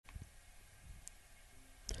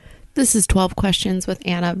This is 12 Questions with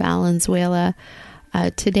Anna Valenzuela.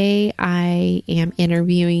 Today I am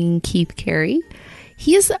interviewing Keith Carey.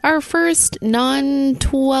 He is our first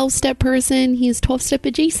non-12-step person. He's 12-step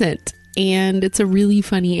adjacent. And it's a really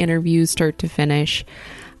funny interview start to finish.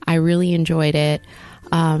 I really enjoyed it.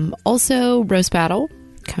 Also, Roast Battle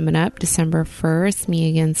coming up December 1st. Me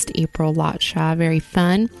against April Lotshaw. Very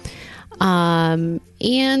fun.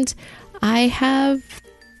 And I have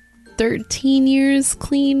 13 years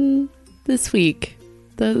clean this week.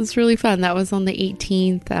 That was really fun. That was on the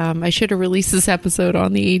 18th. I should have released this episode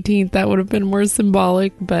on the 18th. That would have been more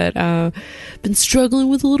symbolic, but been struggling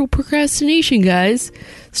with a little procrastination, guys.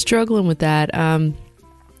 Struggling with that.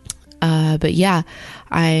 But yeah,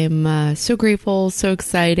 I'm so grateful, so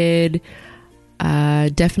excited.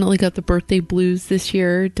 Definitely got the birthday blues this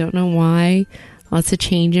year. Don't know why. Lots of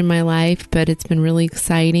change in my life, but it's been really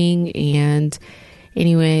exciting. And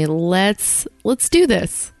anyway, let's do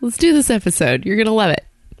this. Let's do this episode. You're going to love it.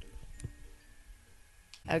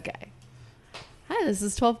 Okay. Hi, this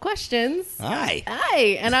is 12 Questions. Hi.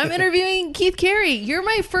 And I'm interviewing Keith Carey. You're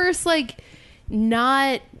my first,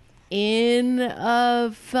 not in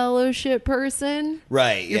a fellowship person.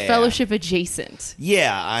 Right. You're fellowship adjacent.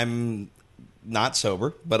 Yeah, I'm not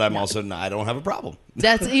sober, but I'm also not, I don't have a problem.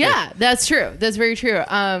 That's true. That's very true.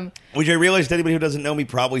 Which I realized anybody who doesn't know me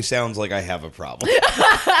probably sounds like I have a problem.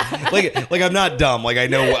 like I'm not dumb. Like I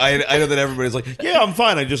know that everybody's like, yeah, I'm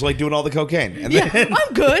fine. I just like doing all the cocaine. And then,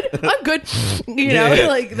 I'm good. You know,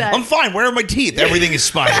 like that. I'm fine. Where are my teeth? Everything is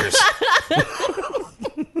spiders.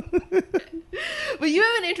 But you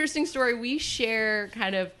have an interesting story. We share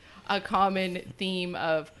kind of a common theme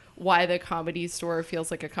of why the Comedy Store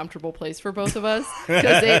feels like a comfortable place for both of us,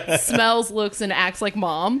 because it smells, looks, and acts like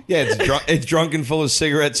mom. Yeah, it's drunk and full of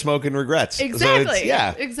cigarette smoke and regrets. Exactly.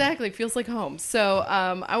 So exactly. Feels like home. So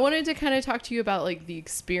I wanted to kind of talk to you about the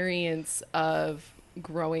experience of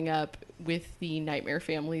growing up with the nightmare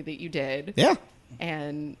family that you did. Yeah.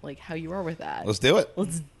 And how you are with that. Let's do it.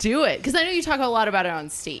 Let's do it. Because I know you talk a lot about it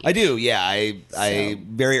on stage. I do. Yeah. I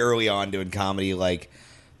very early on doing comedy,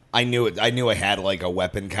 I knew it. I knew I had a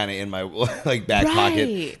weapon kind of in my back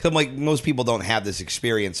pocket. Because most people don't have this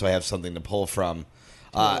experience, so I have something to pull from.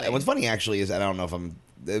 Totally. And what's funny actually is I don't know if I'm.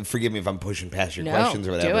 Forgive me if I'm pushing past your questions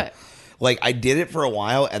or whatever. Do it. I did it for a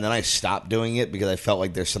while, and then I stopped doing it because I felt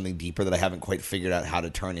like there's something deeper that I haven't quite figured out how to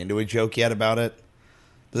turn into a joke yet about it.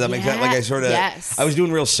 Does that make sense? I was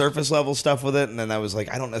doing real surface level stuff with it, and then I was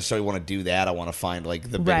I don't necessarily want to do that. I want to find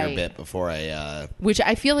the bigger bit before I. Which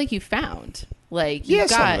I feel like you found. You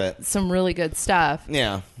got some really good stuff.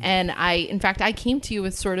 Yeah. And in fact, I came to you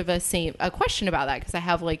with sort of a question about that, because I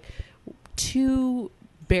have two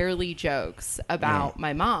barely jokes about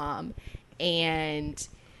my mom, and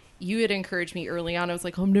you had encouraged me early on. I was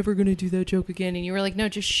like, I'm never going to do that joke again. And you were like, no,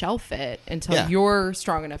 just shelf it until you're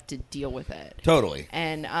strong enough to deal with it. Totally.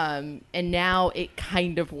 And now it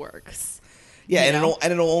kind of works. Yeah, and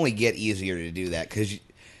it'll only get easier to do that, because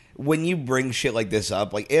when you bring shit like this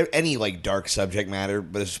up, any dark subject matter,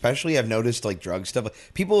 but especially I've noticed drug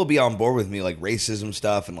stuff, people will be on board with me racism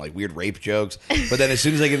stuff and weird rape jokes. But then as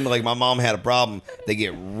soon as I get into my mom had a problem, they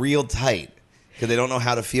get real tight because they don't know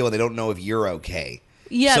how to feel and they don't know if you're okay.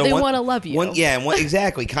 Yeah, so they want to love you.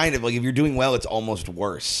 Exactly. Kind of if you're doing well, it's almost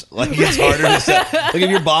worse. It's harder to say. If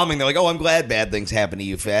you're bombing, they're like, "Oh, I'm glad bad things happen to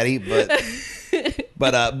you, fatty." But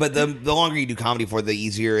the longer you do comedy for, the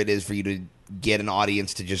easier it is for you to get an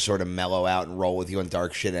audience to just sort of mellow out and roll with you on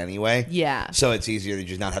dark shit anyway. Yeah. So it's easier to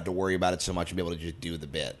just not have to worry about it so much and be able to just do the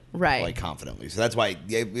bit. Right. Confidently. So that's why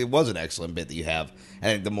it was an excellent bit that you have.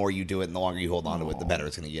 And the more you do it and the longer you hold on to it, the better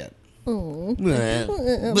it's going to get.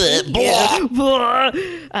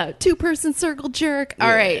 Two-person circle jerk. All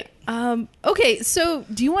right. Okay, so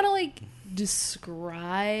do you want to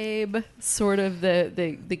describe sort of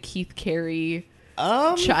the Keith Carey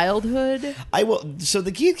childhood? I will. So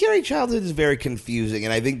the Keith Carey childhood is very confusing,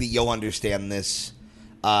 and I think that you'll understand this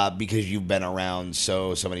because you've been around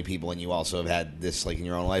so many people, and you also have had this in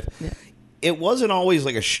your own life. Yeah. It wasn't always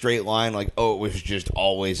a straight line, it was just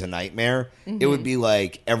always a nightmare. Mm-hmm. It would be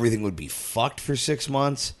everything would be fucked for 6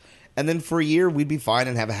 months, and then for a year we'd be fine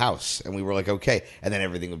and have a house, and we were okay. And then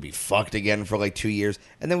everything would be fucked again for 2 years,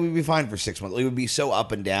 and then we'd be fine for 6 months. It would be so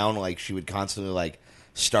up and down, she would constantly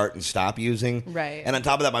start and stop using. Right. And on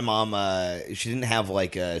top of that, my mom, she didn't have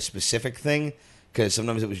a specific thing, because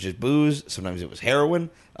sometimes it was just booze, sometimes it was heroin,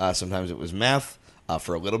 sometimes it was meth.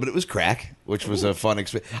 For a little bit, it was crack, which was a fun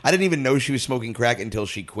experience. I didn't even know she was smoking crack until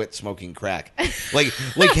she quit smoking crack.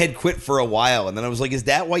 Had quit for a while, and then I was like, "Is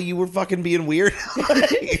that why you were fucking being weird?"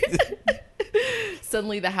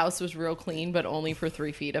 Suddenly the house was real clean, but only for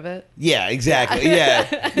 3 feet of it. Yeah, exactly. Yeah.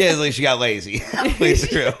 At least she got lazy. It's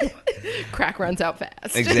true. Crack runs out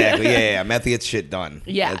fast. Exactly. Yeah. Meth gets shit done.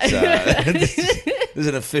 Yeah. This is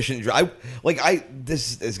an efficient drive.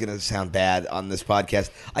 This is going to sound bad on this podcast.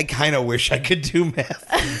 I kind of wish I could do meth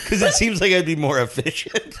because it seems like I'd be more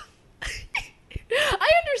efficient.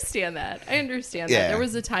 I understand that. Yeah. There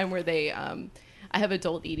was a time where I have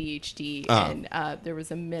adult ADHD, and there was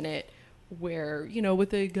a minute where,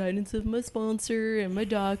 with the guidance of my sponsor and my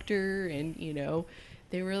doctor, and,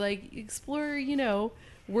 they were like, explore,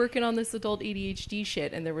 working on this adult ADHD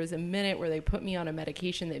shit. And there was a minute where they put me on a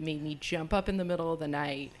medication that made me jump up in the middle of the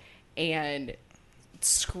night and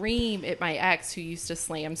scream at my ex who used to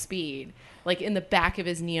slam speed, like in the back of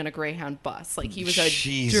his knee on a Greyhound bus. Like he was a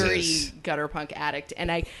dirty gutter punk addict. And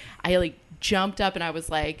I like jumped up and I was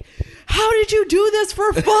like, how did you do this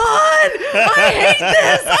for fun? I hate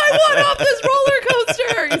this. I want off this roller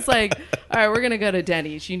coaster. He's like, all right, we're going to go to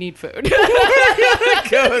Denny's. You need food.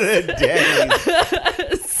 Go to Denny's.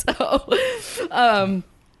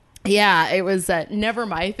 Yeah, it was never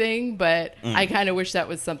my thing, but I kind of wish that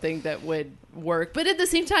was something that would work. But at the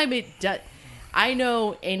same time, I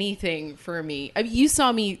know anything for me. I mean, you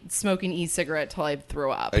saw me smoking e-cigarette till I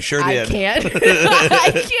throw up. I sure did.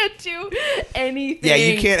 I can't do anything. Yeah,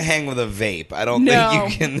 you can't hang with a vape. I don't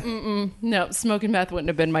think you can. No, smoking meth wouldn't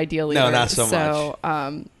have been my deal either. No, not so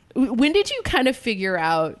much. When did you kind of figure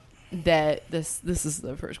out that this is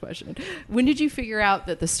the first question. When did you figure out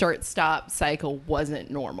that the start-stop cycle wasn't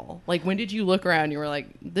normal? Like, when did you look around and you were like,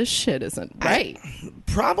 this shit isn't right?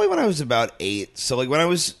 Probably when I was about 8. So, like, when I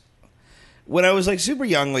was like super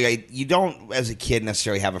young, like you don't as a kid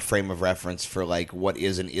necessarily have a frame of reference for like what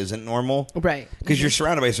is and isn't normal, right? Because you're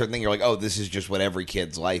surrounded by a certain thing. You're like, oh, this is just what every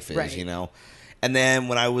kid's life is, right. And then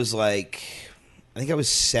when I was like, I think I was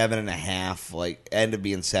 7.5, like ended up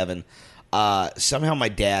being 7. Somehow my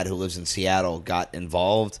dad, who lives in Seattle, got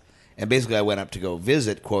involved, and basically I went up to go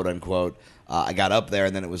visit, quote unquote. I got up there,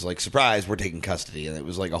 and then it was like, surprise, we're taking custody, and it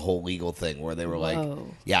was like a whole legal thing where they were like,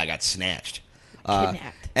 yeah, I got snatched.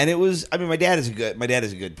 Kidnapped. And it was, I mean, my dad is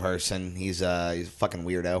a good person. He's a fucking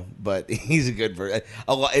weirdo, but he's a good person.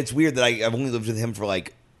 It's weird that I've only lived with him for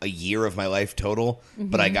like a year of my life total,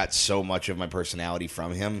 but I got so much of my personality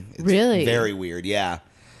from him. It's really? Very weird, yeah.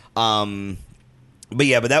 But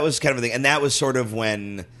that was kind of a thing. And that was sort of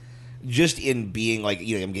when, just in being like,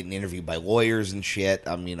 I'm getting interviewed by lawyers and shit.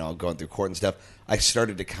 I'm, going through court and stuff. I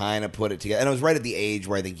started to kind of put it together. And I was right at the age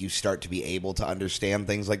where I think you start to be able to understand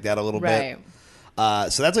things like that a little bit.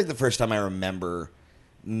 So that's like the first time I remember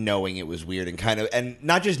knowing it was weird and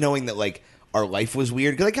not just knowing that like our life was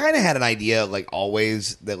weird, because I kind of had an idea like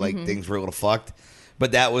always that like things were a little fucked.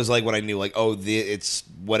 But that was like when I knew like, it's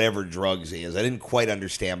whatever drugs is. I didn't quite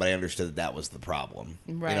understand, but I understood that was the problem.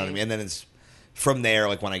 Right. You know what I mean? And then it's from there,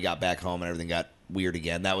 like when I got back home and everything got weird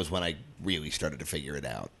again, that was when I really started to figure it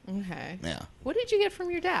out. Okay. Yeah. What did you get from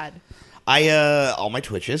your dad? All my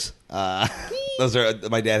twitches. Those are,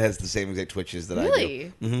 my dad has the same exact twitches that I do.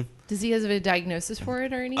 Really? Mm-hmm. Does he have a diagnosis for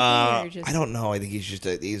it or anything? I don't know. I think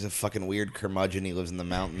he's a fucking weird curmudgeon. He lives in the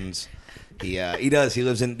mountains. He does. He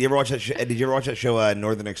lives in. Did you ever watch that show,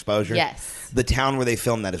 Northern Exposure? Yes. The town where they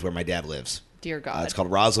filmed that is where my dad lives. Dear God. It's called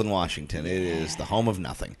Roslyn, Washington. It is the home of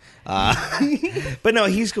nothing. But no,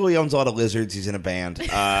 he's cool. He owns a lot of lizards. He's in a band.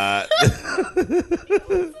 Yeah,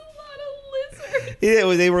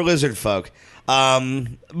 they were lizard folk.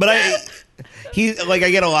 But I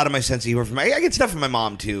get a lot of my sense of humor from I get stuff from my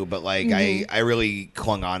mom too, but like I really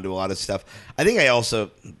clung on to a lot of stuff. I think I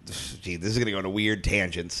also, this is gonna go into weird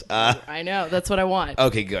tangents. I know, that's what I want.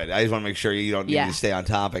 Okay, good. I just want to make sure you don't need to stay on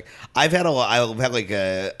topic. I've had like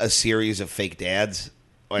a series of fake dads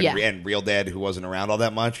and real dad who wasn't around all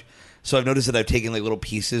that much. So I've noticed that I've taken like little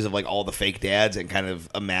pieces of like all the fake dads and kind of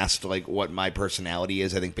amassed like what my personality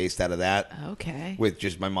is, I think, based out of that. Okay. With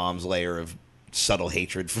just my mom's layer of subtle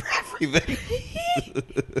hatred for everything.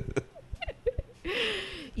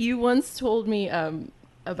 You once told me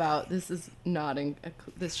about, this is not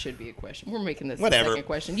this should be a question. We're making this a second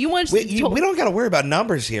question. You once we don't got to worry about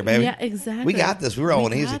numbers here, baby. Yeah, exactly. We got this. We were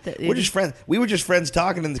all easy. We're just friends. We were just friends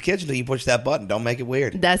talking in the kitchen until you push that button. Don't make it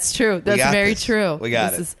weird. That's true. That's very true. We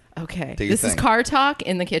got it. Okay. This is car talk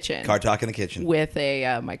in the kitchen. Car talk in the kitchen. With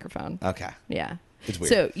a microphone. Okay. Yeah. It's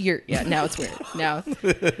weird. So now it's weird. Now,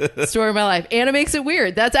 story of my life. Anna makes it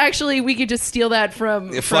weird. That's actually, we could just steal that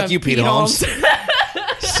from fuck you, Pete Holmes.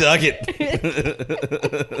 Suck it.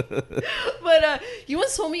 But you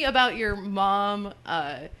once told me about your mom,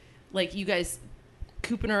 like you guys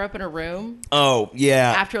cooping her up in her room. Oh,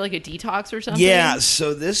 yeah. After like a detox or something. Yeah,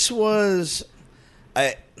 so this was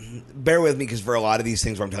bear with me because for a lot of these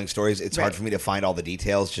things where I'm telling stories, it's hard for me to find all the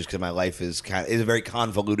details just because my life is a very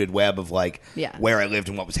convoluted web of like where I lived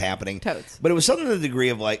and what was happening. Totes. But it was something to the degree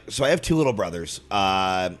of like, so I have two little brothers,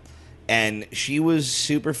 and she was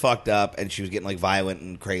super fucked up and she was getting like violent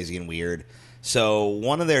and crazy and weird. So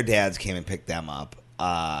one of their dads came and picked them up,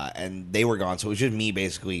 and they were gone. So it was just me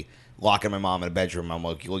basically locking my mom in a bedroom. I'm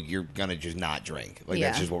like, look, you're going to just not drink. Like,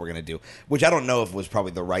 that's just what we're going to do. Which I don't know if was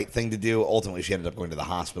probably the right thing to do. Ultimately, she ended up going to the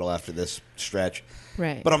hospital after this stretch.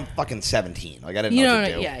 Right. But I'm fucking 17. Like, I didn't know what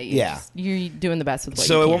to do. Yeah. You're doing the best with what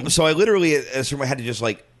you can. So I literally had to just,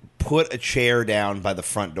 like, put a chair down by the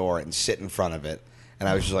front door and sit in front of it. And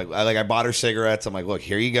I was just like, I bought her cigarettes. I'm like, look,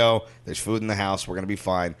 here you go. There's food in the house. We're going to be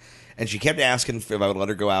fine. And she kept asking if I would let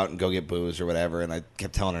her go out and go get booze or whatever. And I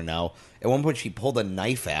kept telling her no. At one point, she pulled a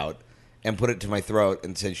knife out and put it to my throat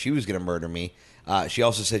and said she was going to murder me. She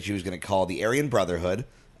also said she was going to call the Aryan Brotherhood,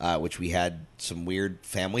 which we had some weird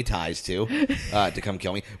family ties to come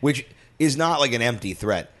kill me, which is not like an empty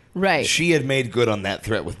threat. Right. She had made good on that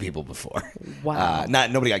threat with people before. Wow.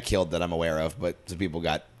 Nobody got killed that I'm aware of, but some people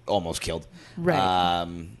got almost killed. Right.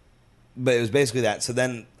 But it was basically that. So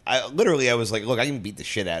then I was like, look, I can beat the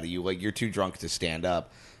shit out of you. Like, you're too drunk to stand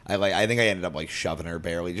up. I think I ended up like shoving her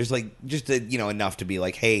barely, just enough to be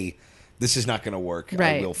like, hey, this is not going to work.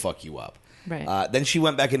 Right. I will fuck you up. Right. Then she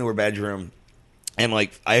went back into her bedroom, and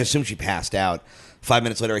like I assume she passed out. 5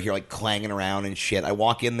 minutes later, I hear like clanging around and shit. I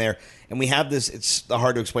walk in there, and we have this. It's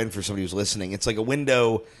hard to explain for somebody who's listening. It's like a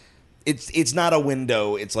window. It's not a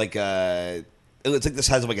window. It's like the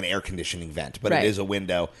size of like an air conditioning vent, but It is a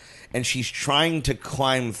window. And she's trying to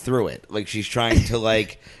climb through it, like she's trying to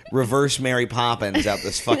like reverse Mary Poppins out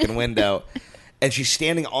this fucking window. And she's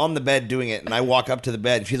standing on the bed doing it, and I walk up to the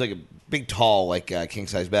bed, and she's like a big, tall, like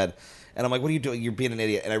king-size bed. And I'm like, what are you doing? You're being an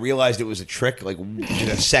idiot. And I realized it was a trick, like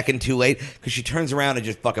just a second too late, because she turns around and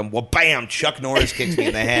just fucking, bam, Chuck Norris kicks me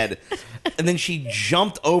in the head. And then she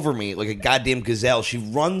jumped over me like a goddamn gazelle. She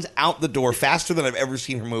runs out the door faster than I've ever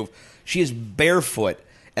seen her move. She is barefoot.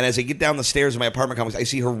 And as I get down the stairs of my apartment complex, I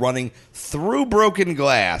see her running through broken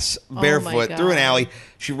glass, barefoot, through an alley.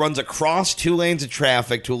 She runs across 2 lanes of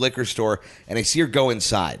traffic to a liquor store, and I see her go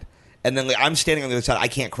inside. And then I'm standing on the other side. I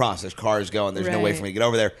can't cross. There's cars going. There's no way for me to get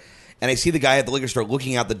over there. And I see the guy at the liquor store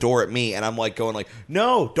looking out the door at me, and I'm like going like,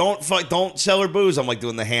 no, don't sell her booze. I'm like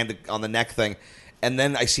doing the hand on the neck thing. And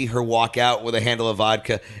then I see her walk out with a handle of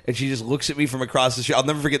vodka, and she just looks at me from across the street. I'll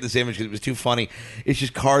never forget this image because it was too funny. It's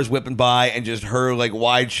just cars whipping by and just her like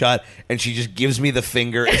wide shot, and she just gives me the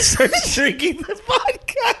finger and starts drinking the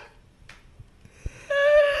vodka.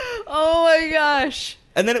 Oh my gosh!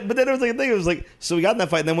 But then it was like a thing. It was like, so we got in that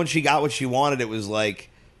fight, and then when she got what she wanted, it was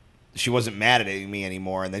like she wasn't mad at me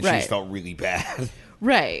anymore, and then she just felt really bad.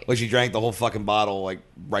 Right. Like she drank the whole fucking bottle like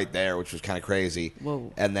right there, which was kind of crazy.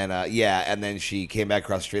 Whoa. And then and then she came back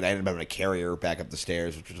across the street. I ended up having to carry her back up the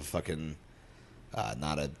stairs, which was a fucking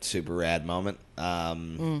not a super rad moment.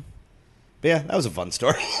 But yeah, that was a fun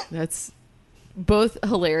story. That's both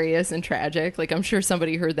hilarious and tragic. Like, I'm sure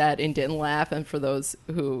somebody heard that and didn't laugh, and for those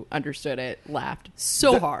who understood it, laughed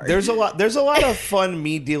so hard. There's a lot of fun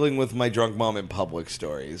me dealing with my drunk mom in public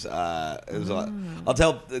stories. There's a lot. I'll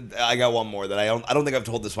tell. I got one more that I don't think I've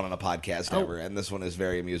told this one on a podcast ever, and this one is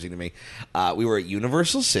very amusing to me. We were at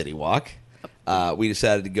Universal City Walk. We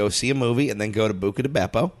decided to go see a movie and then go to Buca di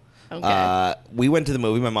Beppo. Okay. We went to the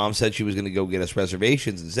movie. My mom said she was going to go get us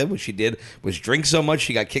reservations. Instead, what she did was drink so much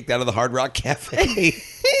she got kicked out of the Hard Rock Cafe.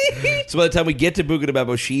 So by the time we get to Buca di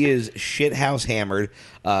Beppo, she is shithouse hammered.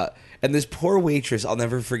 And this poor waitress, I'll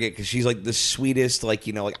never forget, because she's like the sweetest, like,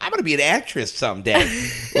 you know, like, I'm going to be an actress someday.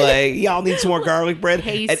 Like, y'all need some more garlic bread.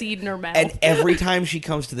 Hayseed in her mouth. And every time she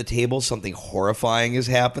comes to the table, something horrifying is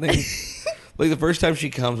happening. Like, the first time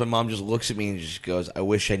she comes, my mom just looks at me and just goes, I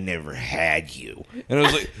wish I never had you. And I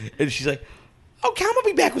was like, and she's like, okay, I'm going to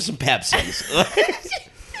be back with some Pepsis.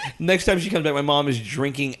 Next time she comes back, my mom is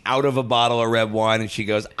drinking out of a bottle of red wine, and she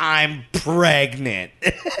goes, I'm pregnant.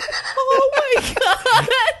 Oh, my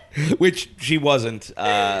God. Which she wasn't. She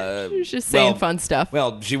was just saying fun stuff.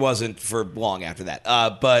 Well, she wasn't for long after that.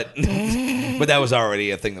 But that was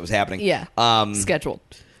already a thing that was happening. Yeah. Scheduled.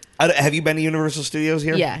 Have you been to Universal Studios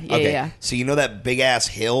here? Yeah. Yeah. So you know that big ass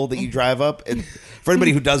hill that you drive up? And for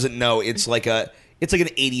anybody who doesn't know, it's like an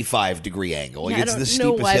 85-degree angle. Like, it's the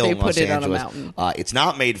steepest hill in Los Angeles. It's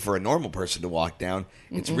not made for a normal person to walk down.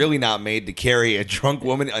 It's really not made to carry a drunk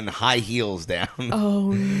woman in high heels down.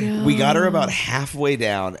 Oh, no. We got her about halfway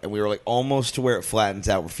down, and we were like almost to where it flattens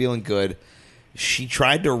out. We're feeling good. She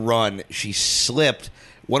tried to run. She slipped.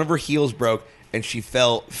 One of her heels broke. and she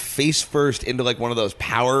fell face first into like one of those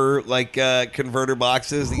power like converter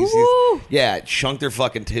boxes that you see. Yeah, it chunked her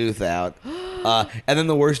fucking tooth out. And then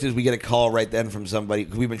the worst is we get a call right then from somebody.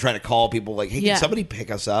 We've been trying to call people like, hey, can somebody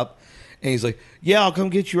pick us up? And he's like, yeah, I'll come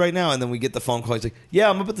get you right now. And then we get the phone call. He's like, yeah,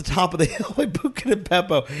 I'm up at the top of the hill by Buca de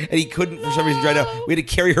Beppo. And he couldn't, for some reason, drive down. We had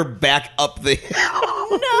to carry her back up the hill.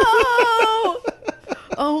 No!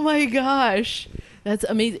 Oh, my gosh. That's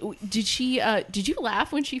amazing. Did you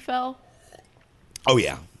laugh when she fell? Oh,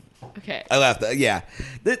 yeah. Okay. I laughed. Yeah.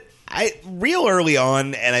 Real early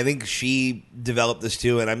on, and I think she developed this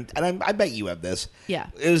too, and I bet you have this. Yeah.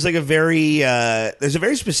 It was like there's a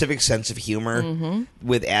very specific sense of humor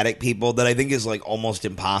with addict people that I think is like almost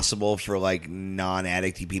impossible for like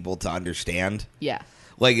non-addicty people to understand. Yeah.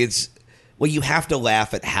 Like you have to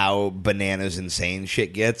laugh at how bananas insane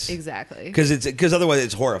shit gets. Exactly. Because otherwise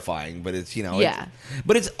it's horrifying, but it's, Yeah.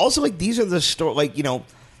 But it's also like these are the story, like,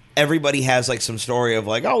 everybody has like some story of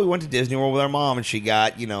like, oh, we went to Disney World with our mom and she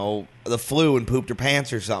got, the flu and pooped her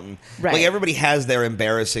pants or something. Right. Like everybody has their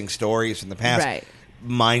embarrassing stories from the past. Right.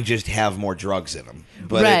 Mine just have more drugs in them.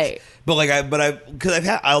 But right.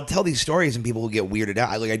 I'll tell these stories and people will get weirded out.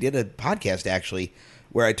 I did a podcast actually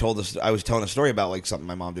where I was telling a story about like something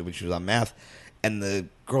my mom did when she was on meth, and the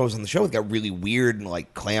girl was on the show got really weird and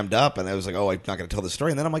like clammed up, and I was like, oh, I'm not going to tell the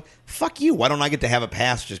story. And then I'm like, fuck you. Why don't I get to have a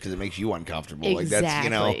pass just because it makes you uncomfortable?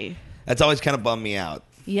 Exactly. Like that's always kind of bummed me out.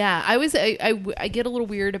 Yeah, I get a little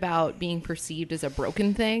weird about being perceived as a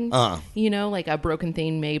broken thing. Like a broken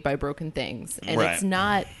thing made by broken things, and right. It's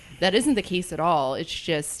not. That isn't the case at all. It's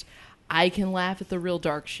just I can laugh at the real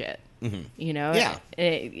dark shit. Mm-hmm. Yeah.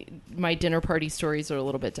 My dinner party stories are a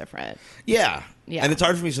little bit different. Yeah, yeah, and it's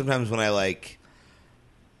hard for me sometimes when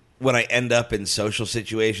I end up in social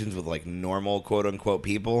situations with like normal quote unquote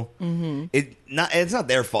people. Mm-hmm. It's not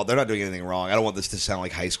their fault. They're not doing anything wrong. I don't want this to sound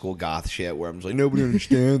like high school goth shit where I'm just like, nobody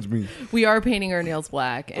understands me. We are painting our nails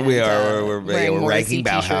black. And, we are. We're ranking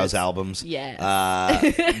Bauhaus t-shirts. albums. Yes.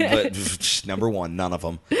 But just number one, none of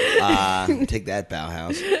them. Take that,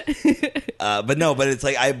 Bauhaus. But it's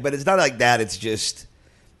like but it's not like that. It's just.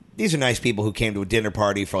 These are nice people who came to a dinner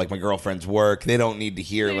party for like my girlfriend's work. They don't need to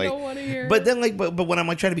hear they don't want to hear. But then but when I'm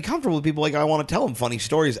like trying to be comfortable with people, like I want to tell them funny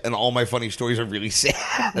stories, and all my funny stories are really sad.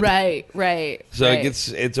 Right. So right.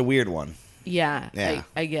 it's a weird one. Yeah. Yeah.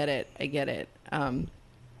 I get it.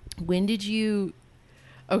 When did you?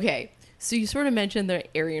 Okay, so you sort of mentioned the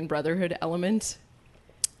Aryan Brotherhood element.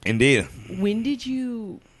 Indeed. When did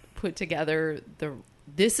you put together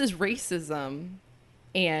this is racism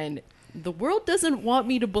and the world doesn't want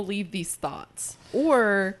me to believe these thoughts,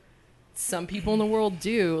 or some people in the world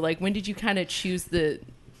do? Like, when did you kind of choose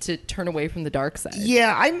to turn away from the dark side?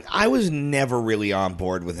 Yeah, I was never really on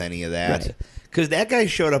board with any of that because that guy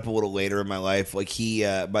showed up a little later in my life. Like he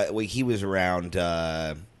was around.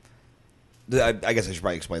 I guess I should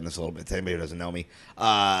probably explain this a little bit to anybody who doesn't know me.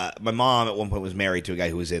 My mom at one point was married to a guy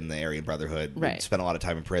who was in the Aryan Brotherhood. Right. Spent a lot of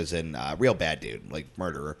time in prison. Real bad dude, like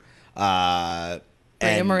murderer.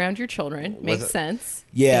 Bring him around your children. Makes sense.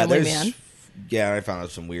 Yeah, Family man. Yeah, I found out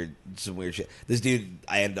some weird shit. This dude,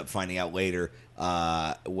 I ended up finding out later,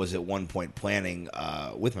 was at one point planning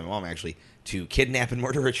with my mom actually to kidnap and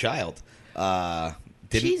murder a child.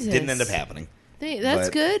 Didn't end up happening. That's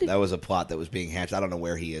good. That was a plot that was being hatched. I don't know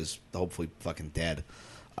where he is. Hopefully, fucking dead.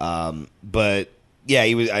 But yeah,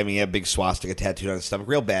 he was. I mean, he had a big swastika tattooed on his stomach.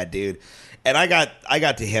 Real bad dude. And I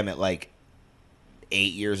got to him at like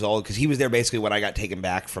 8 years old because he was there basically when I got taken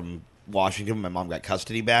back from Washington. My mom got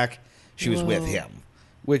custody back. She was with him,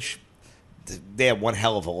 which they had one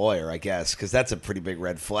hell of a lawyer, I guess, because that's a pretty big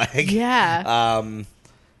red flag. Yeah.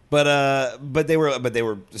 But they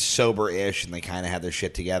were sober-ish and they kind of had their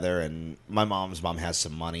shit together. And my mom's mom has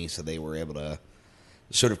some money, so they were able to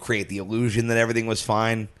sort of create the illusion that everything was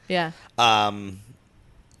fine. Yeah.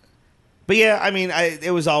 But yeah, I mean,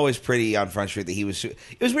 it was always pretty on Front Street that he was. It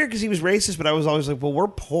was weird because he was racist, but I was always like, well, we're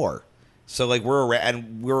poor, so like we're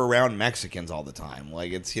around Mexicans all the time.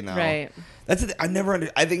 Like it's right. That's I never.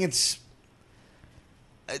 I think it's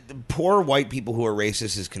poor white people who are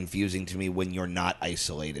racist is confusing to me when you're not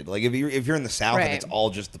isolated. Like if you're in the South and it's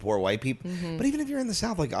all just the poor white people. Mm-hmm. But even if you're in the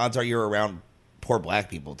South, like odds are you're around poor black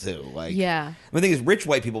people too. Like yeah. The thing is, rich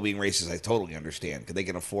white people being racist, I totally understand because they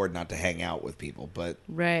can afford not to hang out with people. But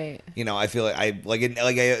right, I feel like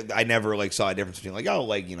I never like saw a difference between like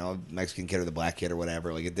Mexican kid or the black kid or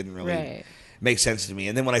whatever. Like it didn't really make sense to me.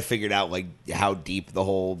 And then when I figured out like how deep the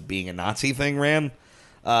whole being a Nazi thing ran,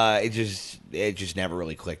 it just never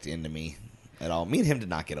really clicked into me at all. Me and him did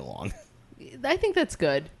not get along. I think that's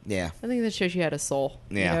good. Yeah. I think that shows you had a soul.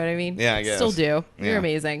 Yeah. You know what I mean? Yeah, I guess. Still do. You're Yeah.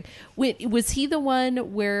 amazing. Wait, was he the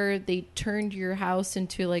one where they turned your house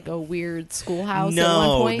into like a weird schoolhouse at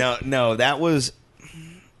one point? No. That was...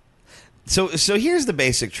 So here's the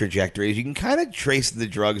basic trajectory. You can kind of trace the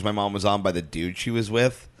drugs my mom was on by the dude she was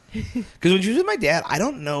with. Because when she was with my dad, I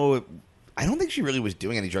don't think she really was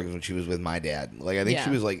doing any drugs when she was with my dad. Like, I think she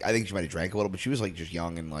was like... I think she might have drank a little, but she was like just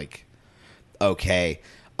young and like... Okay.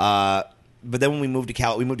 But then when we moved to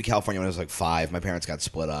California when I was like 5. My parents got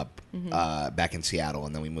split up back in Seattle,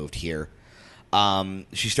 and then we moved here.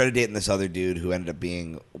 She started dating this other dude who ended up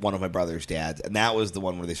being one of my brother's dads, and that was the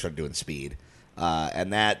one where they started doing speed.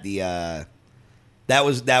 And that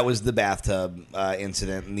was the bathtub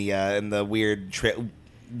incident and the weird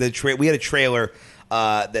we had a trailer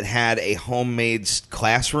that had a homemade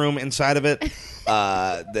classroom inside of it.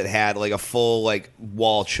 That had like a full like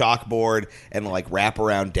wall chalkboard and like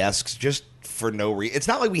wraparound desks just for no reason. It's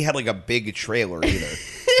not like we had like a big trailer either.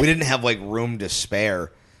 We didn't have like room to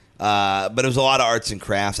spare. But it was a lot of arts and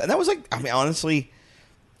crafts. And that was like, I mean, honestly,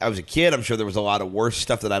 I was a kid. I'm sure there was a lot of worse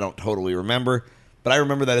stuff that I don't totally remember. But I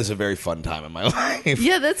remember that as a very fun time in my life.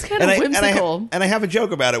 Yeah, that's kind of whimsical. And I have a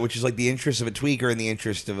joke about it, which is like the interest of a tweaker and the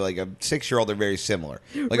interest of like a 6-year-old are very similar.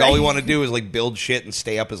 Like all we want to do is like build shit and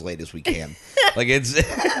stay up as late as we can. Like it's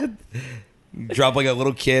drop like a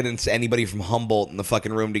little kid and anybody from Humboldt in the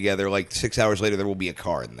fucking room together. Like 6 hours later, there will be a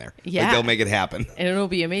car in there. Yeah, like, they'll make it happen, and it'll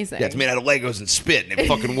be amazing. Yeah, it's made out of Legos and spit, and it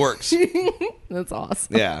fucking works. That's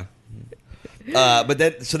awesome. Yeah. But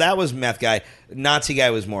that was meth guy. Nazi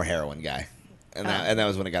guy was more heroin guy. And that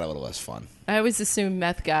was when it got a little less fun. I always assumed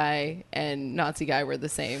meth guy and Nazi guy were the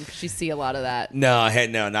same because you see a lot of that. No,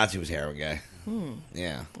 Nazi was heroin guy.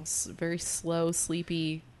 Yeah, very slow,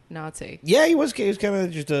 sleepy Nazi. Yeah, he was kind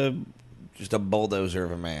of just a bulldozer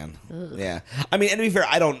of a man. Ugh. Yeah, I mean, and to be fair,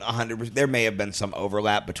 I don't 100%. There may have been some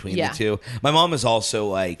overlap between the two. My mom is also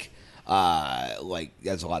like has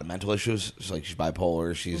a lot of mental issues. She's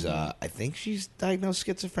bipolar. She's I think she's diagnosed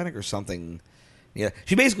schizophrenic or something. Yeah,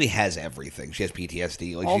 she basically has everything. She has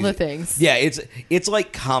PTSD, like all the things. Yeah, it's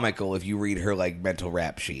like comical if you read her like mental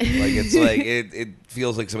rap sheet. Like it's like it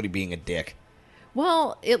feels like somebody being a dick.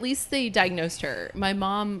 Well, at least they diagnosed her. My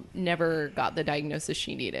mom never got the diagnosis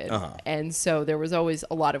she needed, and so there was always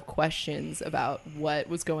a lot of questions about what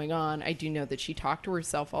was going on. I do know that she talked to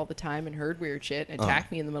herself all the time and heard weird shit and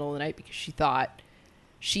attacked me in the middle of the night because she thought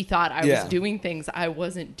I was doing things I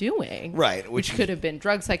wasn't doing. Right. Which could have been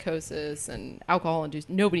drug psychosis and alcohol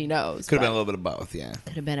induced. Nobody knows. Could have been a little bit of both, yeah.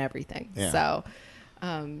 Could have been everything. Yeah. So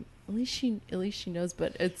at least she knows,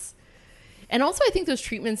 but it's... And also I think those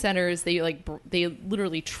treatment centers, they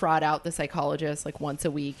literally trot out the psychologist like once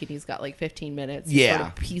a week and he's got like 15 minutes. Yeah. Sort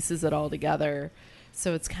of pieces it all together.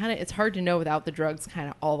 So it's hard to know without the drugs kind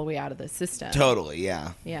of all the way out of the system. Totally,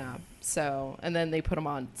 yeah. Yeah. So, and then they put them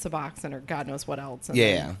on Suboxone or God knows what else. And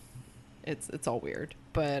yeah. It's all weird.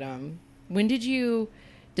 But when did you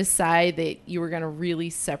decide that you were going to really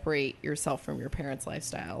separate yourself from your parents'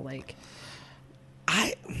 lifestyle? Like,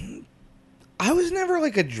 I was never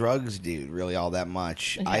like a drugs dude, really, all that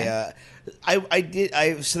much. Okay.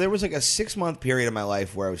 So there was like a 6-month period of my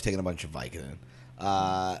life where I was taking a bunch of Vicodin,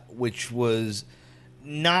 which was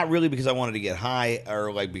not really because I wanted to get high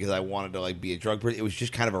or like because I wanted to like be a drug person. It was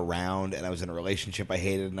just kind of around, and I was in a relationship I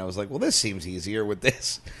hated, and I was like, well, this seems easier with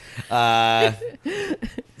this.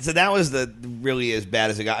 So that was really as bad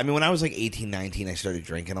as it got. I mean, when I was like 18, 19, I started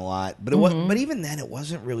drinking a lot, but but even then, it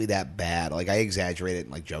wasn't really that bad. Like I exaggerate it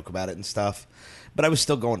and like joke about it and stuff. But I was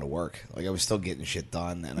still going to work. Like I was still getting shit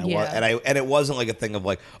done, and it wasn't like a thing of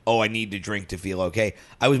like, oh, I need to drink to feel okay.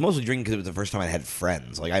 I was mostly drinking because it was the first time I had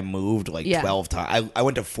friends. Like I moved like 12 times. I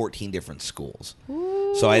went to 14 different schools,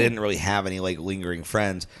 so I didn't really have any like lingering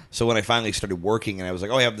friends. So when I finally started working, and I was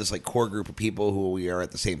like, oh, I have this like core group of people who we are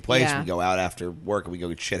at the same place. Yeah. We go out after work and we go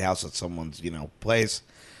get shit house at someone's place.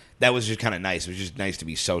 That was just kind of nice. It was just nice to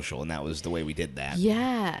be social, and that was the way we did that.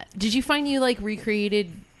 Yeah. Did you find you like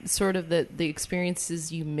recreated sort of the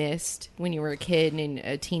experiences you missed when you were a kid and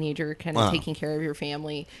a teenager kind of taking care of your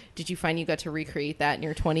family? Did you find you got to recreate that in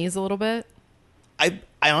your 20s a little bit? I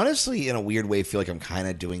honestly, in a weird way, feel like I'm kind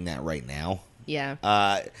of doing that right now. Yeah.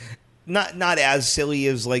 Not as silly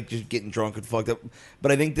as like just getting drunk and fucked up,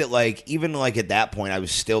 but I think that like even like at that point I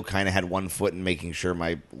was still kind of had one foot in making sure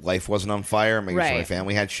my life wasn't on fire, making sure my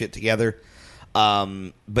family had shit together.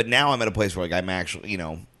 But now I'm at a place where like I'm actually,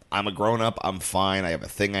 I'm a grown up, I'm fine, I have a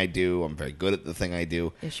thing I do, I'm very good at the thing I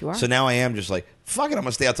do. Yes, you are. So now I am just like, fuck it, I'm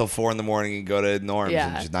gonna stay out till 4 a.m. and go to Norm's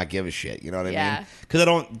and just not give a shit. You know what I mean?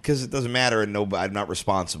 Because it doesn't matter, and I'm not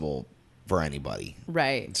responsible for anybody.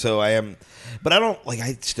 Right. So I am, but I don't like.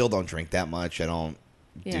 I still don't drink that much. I don't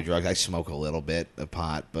Yeah. do drugs. I smoke a little bit of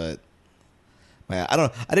pot, but man, I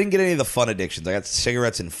don't. I didn't get any of the fun addictions. I got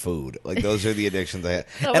cigarettes and food. Like those are the addictions I had.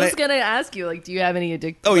 I was gonna ask you, like, do you have any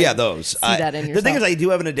addictive? Oh yeah, those. See that in yourself. The thing is, I do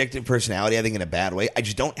have an addictive personality. I think in a bad way. I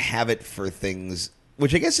just don't have it for things,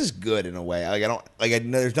 which I guess is good in a way. Like I don't like. I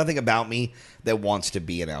know there's nothing about me that wants to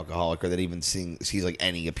be an alcoholic or that even sees like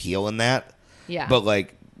any appeal in that. Yeah. But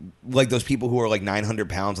like those people who are like 900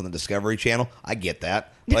 pounds on the Discovery Channel, I get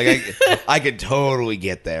that. Like I could totally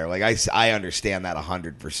get there. Like I understand that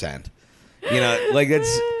 100%. You know, like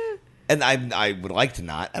it's. And I would like to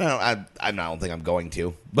not. I don't think I'm going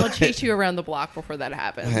to. But I'll chase you around the block before that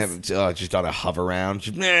happens. Just on a hover around.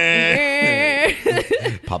 Just,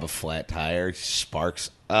 pop a flat tire. Sparks.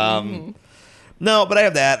 No, but I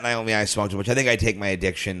have that. And I smoke too much. I think I take my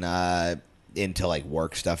addiction into like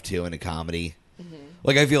work stuff too, into comedy. Mm-hmm.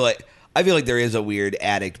 Like I feel like there is a weird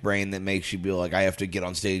addict brain that makes you be like, I have to get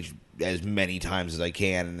on stage as many times as I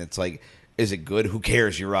can. And it's like, is it good? Who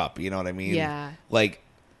cares? You're up. You know what I mean? Yeah. Like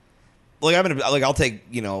I'll take,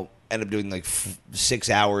 end up doing like 6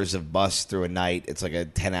 hours of bus through a night. It's like a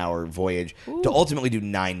 10-hour voyage to ultimately do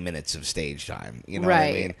 9 minutes of stage time. You know what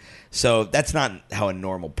I mean? So that's not how a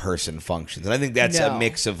normal person functions. And I think that's a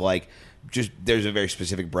mix of like, just there's a very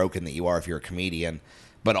specific broken that you are if you're a comedian,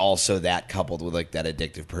 but also that coupled with like that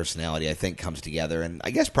addictive personality, I think comes together and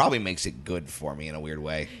I guess probably makes it good for me in a weird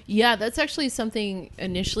way. Yeah, that's actually something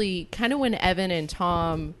initially kind of when Evan and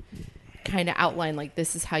Tom kind of outline like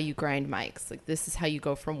this is how you grind mics, like this is how you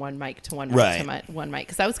go from one mic to one mic to one mic,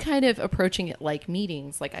 because I was kind of approaching it like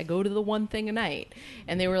meetings, like I go to the one thing a night,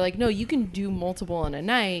 and they were like, no, you can do multiple in a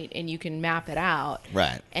night and you can map it out,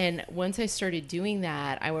 right? And once I started doing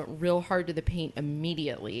that, I went real hard to the paint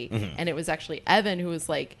immediately. And it was actually Evan who was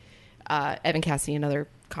like, Evan Cassidy, another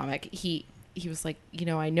comic, he was like,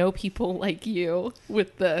 I know people like you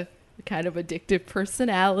with the kind of addictive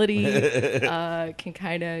personality can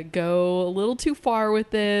kind of go a little too far with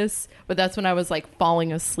this, but that's when I was like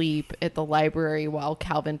falling asleep at the library while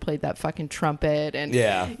Calvin played that fucking trumpet, and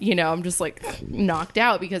I'm just like knocked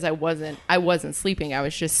out because I wasn't sleeping. I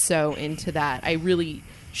was just so into that. I really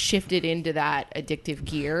shifted into that addictive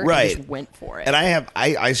gear, and just went for it. And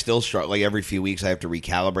I still struggle. Like every few weeks I have to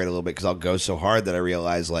recalibrate a little bit because I'll go so hard that I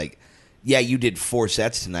realize like, yeah, you did 4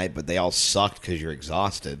 sets tonight, but they all sucked because you're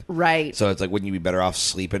exhausted. Right. So it's like, wouldn't you be better off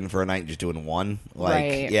sleeping for a night and just doing one?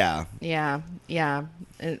 Like, yeah.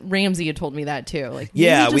 And Ramsey had told me that too. Like, me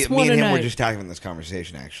and him were just talking in this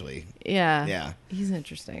conversation, actually. Yeah. He's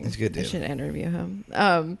interesting. He's good, dude. I should interview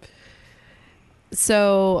him.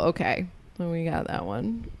 So, okay. So we got that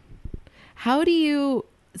one. How do you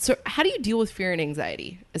deal with fear and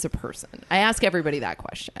anxiety as a person? I ask everybody that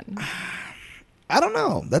question. I don't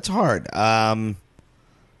know. That's hard. I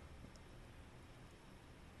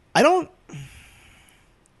don't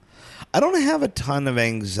have a ton of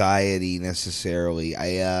anxiety necessarily.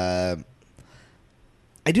 I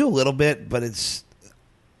do a little bit, but it's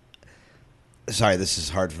sorry, this is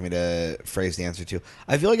hard for me to phrase the answer to.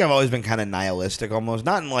 I feel like I've always been kind of nihilistic almost,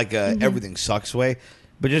 not in like a everything sucks way,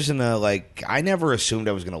 but just in a like I never assumed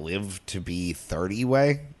I was going to live to be 30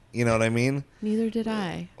 way. You know what I mean? Neither did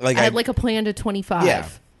I. Like I had like a plan to 25. Yeah.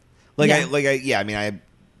 I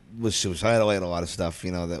was suicidal. I had a lot of stuff,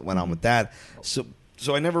 that went on with that. So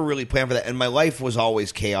I never really planned for that. And my life was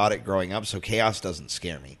always chaotic growing up, so chaos doesn't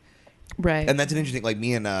scare me. Right. And that's an interesting, like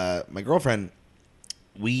me and my girlfriend,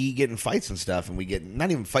 we get in fights and stuff, and we get,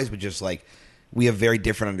 not even fights, but just like, we have very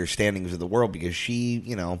different understandings of the world because she,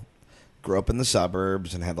 grew up in the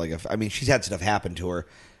suburbs and had like she's had stuff happen to her.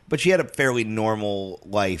 But she had a fairly normal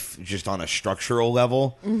life just on a structural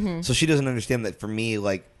level. Mm-hmm. So she doesn't understand that for me,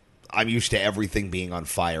 like, I'm used to everything being on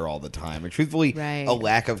fire all the time. And truthfully, a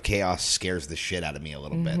lack of chaos scares the shit out of me a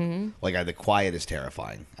little bit. Like, the quiet is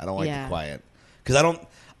terrifying. I don't like the quiet. Because I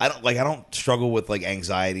don't struggle with, like,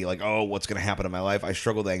 anxiety, like, oh, what's going to happen in my life? I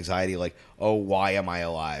struggle with anxiety, like, oh, why am I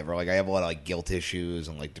alive? Or, like, I have a lot of, like, guilt issues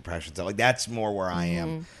and, like, depression stuff. Like, that's more where I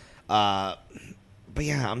am. But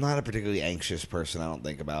yeah, I'm not a particularly anxious person. I don't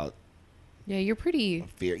think about. Yeah, you're pretty.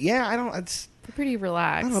 Fear. Yeah, I don't. You're pretty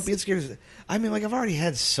relaxed. I don't know. Being scared. I've already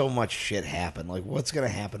had so much shit happen. Like, what's gonna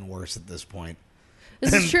happen worse at this point?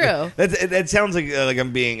 This is true. That sounds like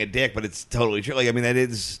I'm being a dick, but it's totally true. Like, that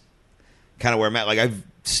is kind of where I'm at. Like, I've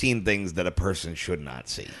seen things that a person should not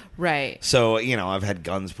see. Right. So I've had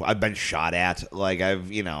guns. I've been shot at. Like,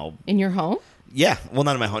 In your home? Yeah. Well,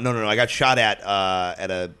 not in my home. No. I got shot at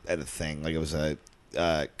a thing. Like, it was a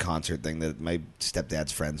concert thing that my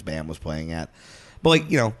stepdad's friend's band was playing at. But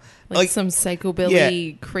like, you know, like some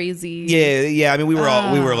psychobilly crazy. Yeah. I mean, we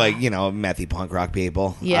were like, you know, methy punk rock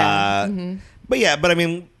people. Yeah. But I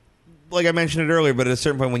mean, like I mentioned it earlier, but at a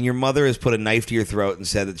certain point when your mother has put a knife to your throat and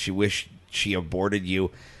said that she wished she aborted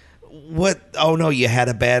you, what? Oh no, you had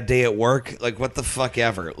a bad day at work? Like, what the fuck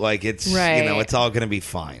ever? Like, it's, you know, it's all going to be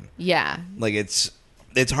fine. Yeah. Like, it's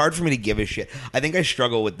hard for me to give a shit. I think I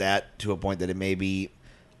struggle with that to a point that it may be,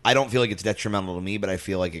 I don't feel like it's detrimental to me, but I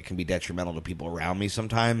feel like it can be detrimental to people around me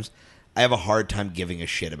sometimes. I have a hard time giving a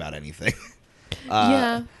shit about anything.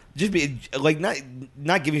 Yeah. Just be like not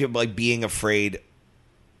giving a shit, but like being afraid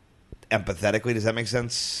empathetically. Does that make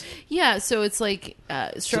sense? Yeah. So it's like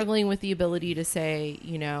struggling with the ability to say,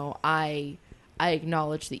 you know, I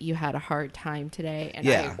acknowledge that you had a hard time today, and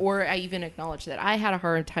I even acknowledge that I had a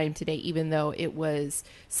hard time today, even though it was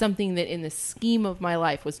something that in the scheme of my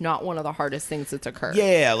life was not one of the hardest things that's occurred.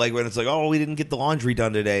 Yeah, like when it's like, oh, we didn't get the laundry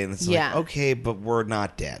done today, and it's like, okay, but we're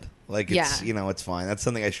not dead. Like, it's, you know, it's fine. That's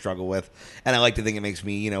something I struggle with, and I like to think it makes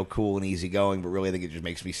me, you know, cool and easygoing, but really I think it just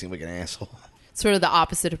makes me seem like an asshole. Sort of the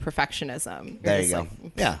opposite of perfectionism. There you go.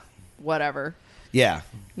 Yeah. Whatever. Yeah.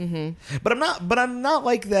 Mm-hmm. But I'm not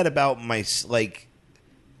like that about my, like,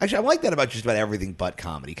 actually, I'm like that about just about everything but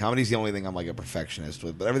comedy. Comedy's the only thing I'm like a perfectionist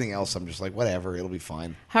with, but everything else I'm just like, whatever, it'll be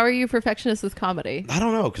fine. How are you a perfectionist with comedy? I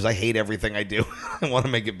don't know, because I hate everything I do. I want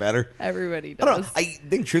to make it better. Everybody does. I don't know. I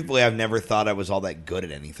think, truthfully, I've never thought I was all that good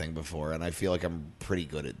at anything before, and I feel like I'm pretty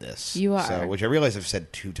good at this. You are. So, which I realize I've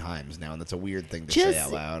said 2 times now, and that's a weird thing to say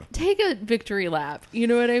out loud. Take a victory lap. You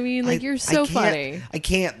know what I mean? Like, you're so funny. I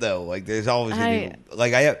can't, though. Like, there's always going to be...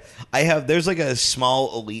 Like, I have... There's, like, a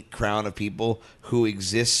small elite crown of people who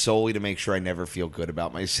exist solely to make sure I never feel good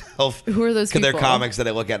about myself. Who are those people? Because they're comics that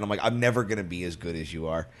I look at and I'm like, I'm never going to be as good as you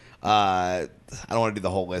are. I don't want to do the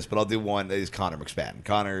whole list, but I'll do one. Is Connor McSpadden.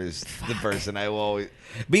 Connor is the person I will always...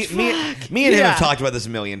 Me and him have talked about this a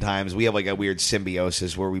million times. We have like a weird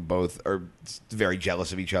symbiosis where we both are very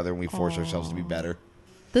jealous of each other and we force ourselves to be better.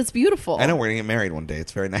 That's beautiful. I know, we're going to get married one day.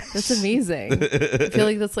 It's very nice. That's amazing. I feel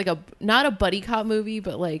like that's like not a buddy cop movie,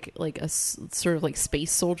 but like a sort of like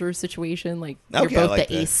space soldier situation. Like you're both like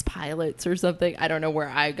the ace pilots or something. I don't know where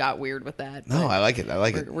I got weird with that. No, I like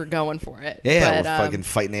it. We're going for it. Yeah, we're fucking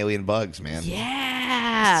fighting alien bugs, man.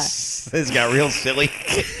 Yeah. This got real silly.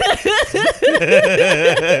 But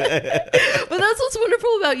that's what's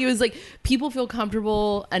wonderful about you is like people feel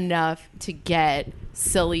comfortable enough to get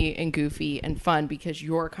silly and goofy and fun because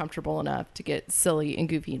you're comfortable enough to get silly and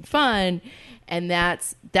goofy and fun, and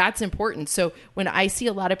that's important. So when I see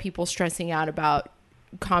a lot of people stressing out about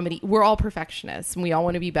comedy, we're all perfectionists and we all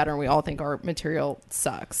want to be better and we all think our material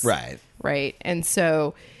sucks, right? And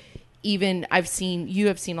so even you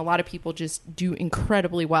have seen a lot of people just do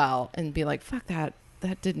incredibly well and be like, fuck that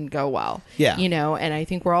didn't go well. Yeah. You know, and I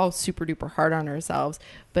think we're all super duper hard on ourselves,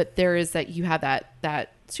 but there is that you have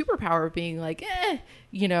that superpower of being like,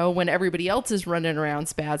 you know, when everybody else is running around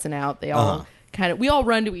spazzing out, they all we all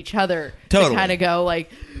run to each other to kind of go like,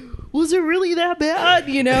 was it really that bad?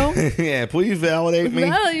 You know? Yeah, please validate me.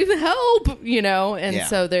 Help, you know? And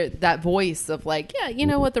so there, that voice of like, yeah, you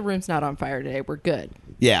know what? The room's not on fire today. We're good.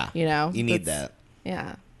 Yeah. You know? You need that.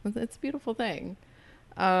 Yeah. It's a beautiful thing.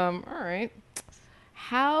 All right.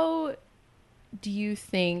 How do you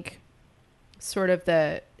think sort of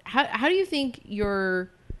how do you think your...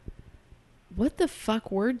 What the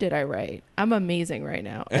fuck word did I write? I'm amazing right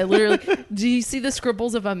now. I literally... Do you see the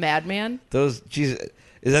scribbles of a madman? Jesus...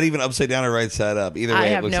 Is that even upside down or right side up? Either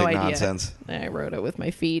way, it looks like nonsense. I wrote it with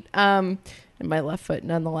my feet. And my left foot,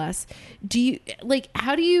 nonetheless.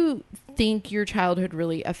 How do you think your childhood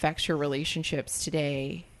really affects your relationships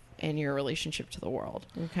today and your relationship to the world?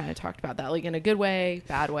 We kind of talked about that, like in a good way,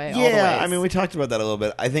 bad way, all the ways. Yeah, I mean, we talked about that a little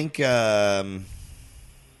bit. I think...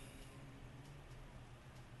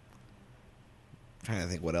 trying to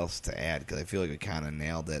think what else to add because I feel like we kind of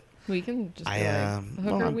nailed it. We can just fuck that.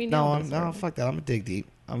 I'm gonna dig deep.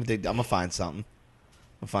 I'm gonna find something.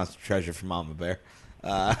 I'm gonna find some treasure for Mama Bear.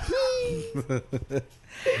 I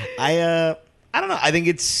don't know. I think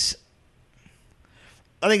it's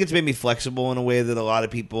made me flexible in a way that a lot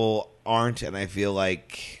of people aren't, and I feel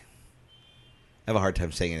like I have a hard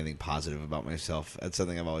time saying anything positive about myself. That's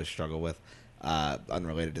something I've always struggled with,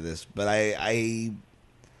 unrelated to this. But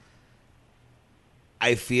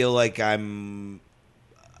I feel like I'm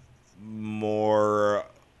more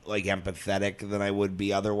like empathetic than I would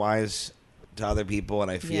be otherwise to other people, and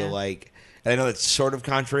I feel like, and I know that's sort of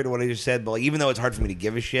contrary to what I just said, but like, even though it's hard for me to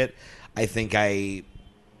give a shit, I think I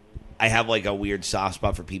have like a weird soft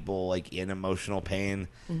spot for people like in emotional pain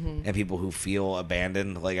and people who feel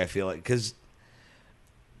abandoned. Like I feel like, because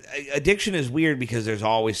addiction is weird because there's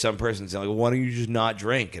always some person saying, like, why don't you just not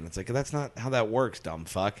drink? And it's like, that's not how that works, dumb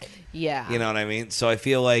fuck. Yeah. You know what I mean? So I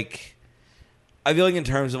feel like in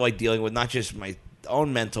terms of like dealing with not just my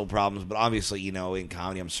own mental problems, but obviously, you know, in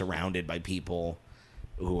comedy, I'm surrounded by people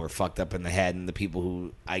who are fucked up in the head, and the people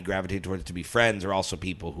who I gravitate towards to be friends are also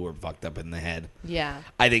people who are fucked up in the head. Yeah.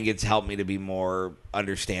 I think it's helped me to be more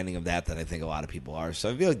understanding of that than I think a lot of people are.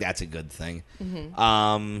 So I feel like that's a good thing.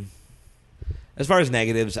 Mm-hmm. As far as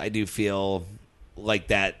negatives, I do feel like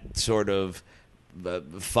that sort of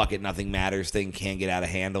fuck it, nothing matters thing can get out of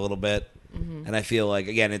hand a little bit. Mm-hmm. And I feel like,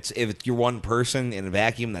 again, if you're one person in a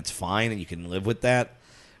vacuum, that's fine, and you can live with that.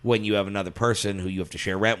 When you have another person who you have to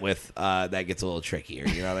share rent with, that gets a little trickier.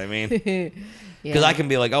 You know what I mean? Because I can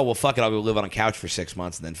be like, oh, well, fuck it, I'll go live on a couch for 6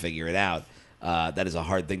 months and then figure it out. That is a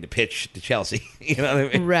hard thing to pitch to Chelsea. You know what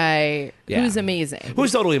I mean? Right. Yeah. Who's amazing.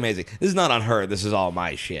 Who's totally amazing. This is not on her. This is all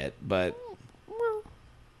my shit. But...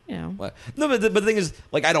 No, but the thing is,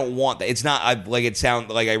 like, I don't want that. It's not it sounds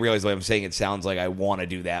like I realize what I'm saying. It sounds like I want to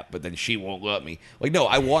do that, but then she won't let me. Like, no,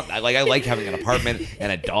 I like having an apartment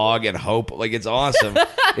and a dog and hope. Like, it's awesome.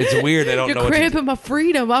 It's weird. I don't know. Your crib and my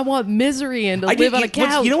freedom. I want misery and to live on a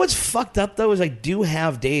couch. You know what's fucked up though is I do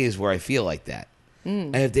have days where I feel like that.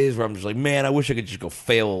 I have days where I'm just like, man, I wish I could just go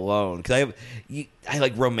fail alone, because I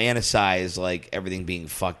like romanticize like everything being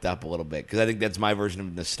fucked up a little bit, because I think that's my version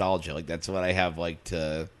of nostalgia. Like, that's what I have like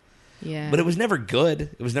to. Yeah. But it was never good.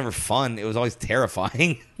 It was never fun. It was always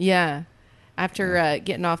terrifying. Yeah. After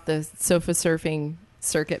getting off the sofa surfing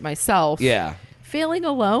circuit myself. Yeah. Failing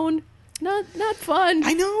alone, not fun.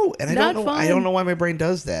 I know. And I Not don't know. fun. I don't know why my brain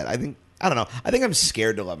does that. I don't know. I think I'm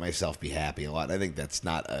scared to let myself be happy a lot. I think that's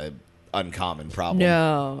not a uncommon problem.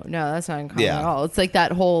 No, that's not uncommon at all. It's like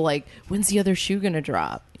that whole, like, when's the other shoe going to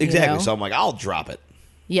drop? Exactly. You know? So I'm like, I'll drop it.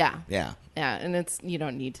 Yeah. Yeah. Yeah. And you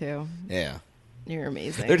don't need to. Yeah. You're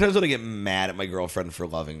amazing. There are times when I get mad at my girlfriend for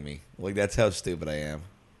loving me. Like, that's how stupid I am.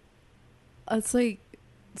 It's like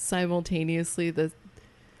simultaneously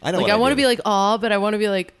I know. Like, I want to be like, aw, but I want to be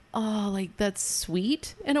like, oh, like, that's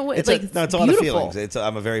sweet in a way. It's like, it's a lot of feelings.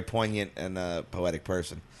 I'm a very poignant and poetic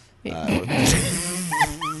person.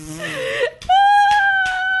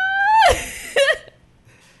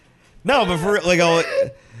 No, but for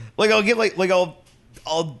I'll get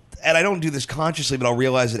I'll and I don't do this consciously, but I'll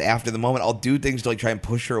realize it after the moment. I'll do things to like try and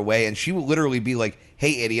push her away, and she will literally be like,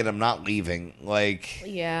 "Hey, idiot, I'm not leaving." Like,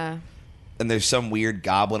 yeah. And there's some weird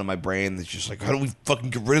goblin in my brain that's just like, "How do we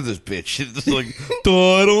fucking get rid of this bitch?" It's like,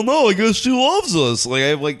 I don't know. I guess she loves us. Like, I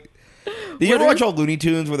have like. Do you ever watch all Looney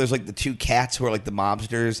Tunes where there's like the two cats who are like the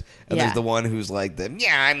mobsters, and there's the one who's like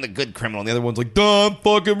I'm the good criminal, and the other one's like, I'm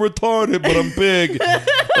fucking retarded, but I'm big.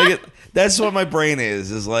 That's what my brain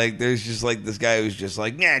is like, there's just like this guy who's just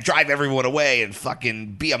like, drive everyone away and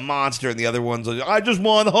fucking be a monster, and the other one's like, I just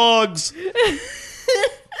want hugs.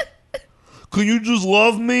 Can you just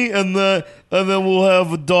love me, and then we'll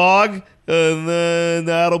have a dog, and then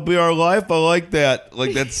that'll be our life. I like that.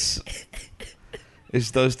 Like, that's.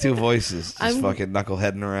 It's those two voices just fucking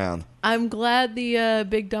knuckleheading around. I'm glad the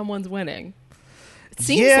big dumb one's winning. It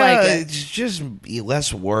seems like it. It's just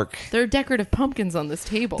less work. There are decorative pumpkins on this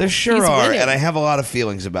table. There sure are, winning. And I have a lot of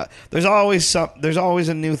feelings about it. There's always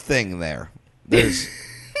a new thing there. There's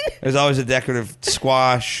always a decorative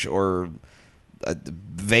squash or a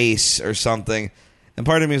vase or something. And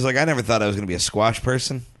part of me is like, I never thought I was going to be a squash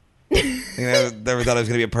person. Never thought I was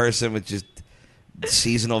going to be a person with just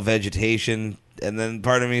seasonal vegetation. And then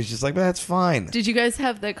part of me is just like, but that's fine. Did you guys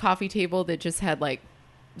have the coffee table that just had like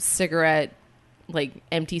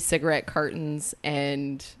empty cigarette cartons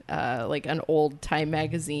and like an old Time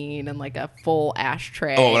magazine and like a full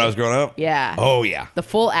ashtray? Oh, when I was growing up? Yeah. Oh, yeah. The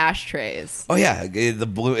full ashtrays. Oh, yeah. The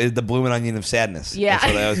Bloomin' Onion of Sadness. Yeah.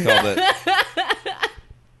 That's what I always called it.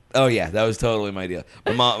 Oh, yeah. That was totally my deal.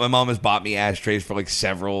 My mom has bought me ashtrays for like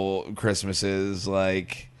several Christmases.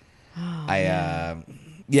 Like,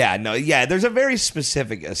 there's a very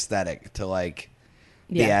specific aesthetic to like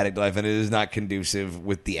the addict life, and it is not conducive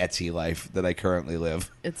with the Etsy life that I currently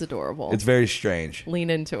live. It's adorable. It's very strange. Lean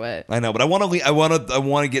into it. I know, but I want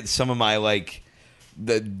to get some of my like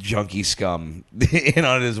the junkie scum in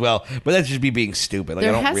on it as well. But that's just me being stupid. Like,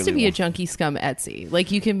 there I don't has to be a junkie scum Etsy.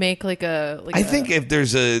 Like, you can make like a. I think if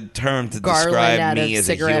there's a term to describe me as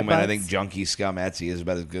a human, I think junkie scum Etsy is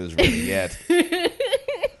about as good as we're gonna get.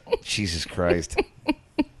 Jesus Christ.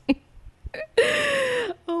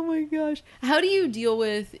 Oh my gosh. How do you deal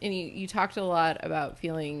with, and you talked a lot about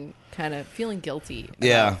feeling guilty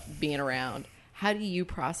about being around. How do you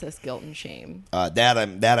process guilt and shame? That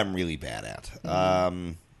I'm really bad at.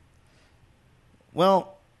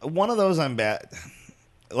 Well, one of those I'm bad.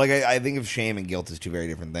 Like, I think of shame and guilt as two very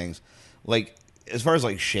different things. Like, as far as,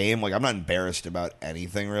 like, shame, like, I'm not embarrassed about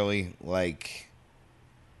anything, really. Like,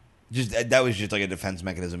 just that was just, like, a defense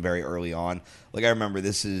mechanism very early on. Like, I remember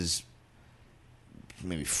this is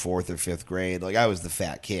maybe 4th or 5th grade. Like, I was the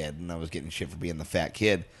fat kid, and I was getting shit for being the fat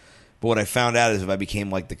kid. But what I found out is if I became,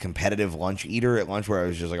 like, the competitive lunch eater at lunch where I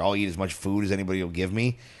was just like, I'll eat as much food as anybody will give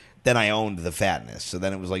me, then I owned the fatness. So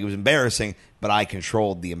then it was like, it was embarrassing, but I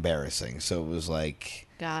controlled the embarrassing. So it was like...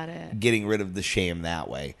 Got it. Getting rid of the shame that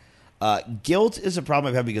way. Guilt is a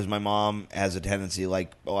problem I've had because my mom has a tendency,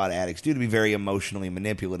 like a lot of addicts do, to be very emotionally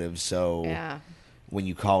manipulative. So when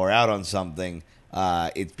you call her out on something,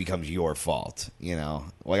 it becomes your fault. You know,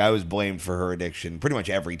 like I was blamed for her addiction pretty much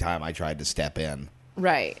every time I tried to step in.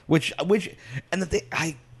 Right. Which, and the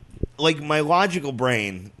thing, like my logical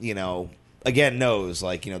brain, you know, again knows,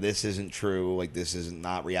 like, you know, this isn't true. Like this is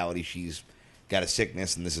not reality. She's got a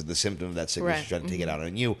sickness, and this is the symptom of that sickness. She's trying to take it out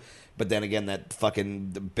on you. But then again, that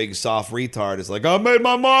fucking the big soft retard is like, I made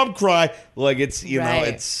my mom cry. Like it's, you know,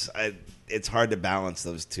 it's hard to balance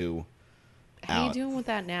those two. How are you doing with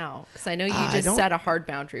that now? Because I know you just set a hard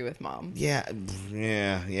boundary with mom. Yeah.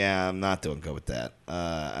 I'm not doing good with that.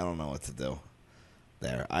 I don't know what to do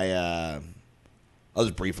there. I'll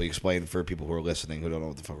just briefly explain for people who are listening who don't know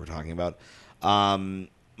what the fuck we're talking about.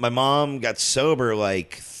 My mom got sober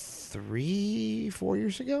like 3-4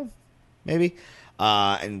 years ago, maybe,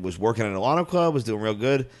 and was working at a Alano Club, was doing real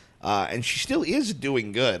good, and she still is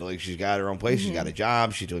doing good. Like she's got her own place, she's got a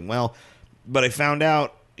job, she's doing well. But I found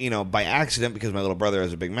out, you know, by accident, because my little brother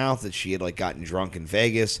has a big mouth, that she had like gotten drunk in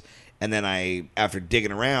Vegas, and then I, after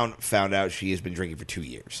digging around, found out she has been drinking for 2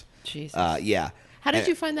 years. Jesus. Yeah. How did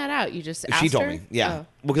you find that out? You just asked She told her? me. Yeah. Oh.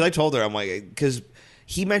 Well, because I told her, I'm like, because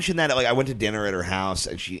he mentioned that, like, I went to dinner at her house,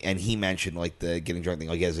 and he mentioned, like, the getting drunk thing,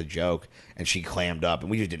 like, as a joke, and she clammed up,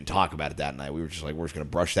 and we just didn't talk about it that night. We were just like, we're just going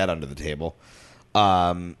to brush that under the table.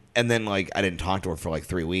 And then, like, I didn't talk to her for, like,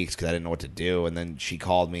 3 weeks because I didn't know what to do, and then she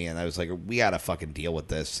called me, and I was like, we got to fucking deal with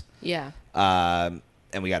this. Yeah. And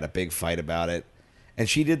we got a big fight about it. And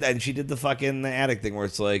she did the fucking addict thing where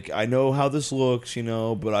it's like, I know how this looks, you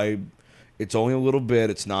know, but it's only a little bit.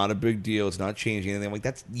 It's not a big deal. It's not changing anything. I'm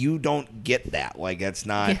like, you don't get that. Like, that's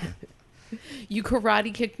not. Yeah. You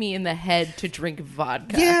karate kicked me in the head to drink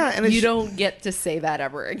vodka. Yeah, and you don't get to say that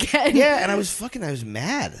ever again. Yeah, and I was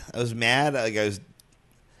mad.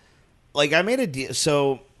 Like, I made a deal.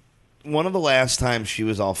 So, one of the last times she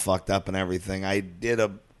was all fucked up and everything, I did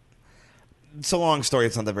it's a long story.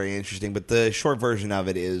 It's not that very interesting, but the short version of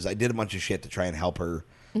it is I did a bunch of shit to try and help her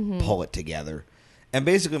pull it together. And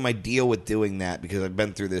basically my deal with doing that, because I've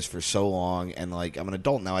been through this for so long and, like, I'm an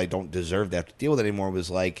adult now, I don't deserve to have to deal with it anymore, was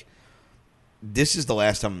like, this is the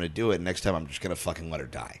last time I'm going to do it. Next time I'm just going to fucking let her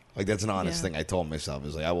die. Like, that's an honest thing I told myself.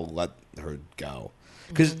 Is like, I will let her go.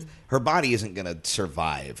 Because her body isn't going to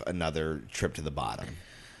survive another trip to the bottom.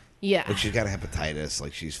 Yeah. Like, she's got hepatitis.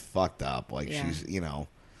 Like, she's fucked up. Like, she's, you know,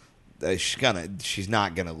 she's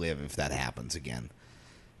not going to live if that happens again.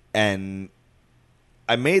 And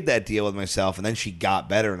I made that deal with myself, and then she got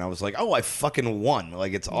better, and I was like, oh, I fucking won.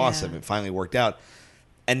 Like, it's awesome. It finally worked out.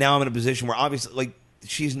 And now I'm in a position where, obviously, like,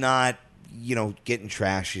 she's not, you know, getting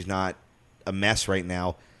trashed. She's not a mess right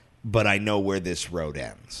now, but I know where this road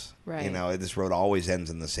ends. Right. You know, this road always ends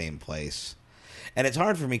in the same place. And it's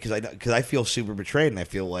hard for me because I feel super betrayed, and I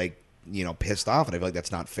feel like, you know, pissed off, and I feel like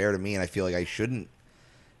that's not fair to me, and I feel like I shouldn't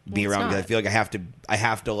be around because I feel like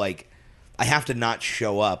I have to not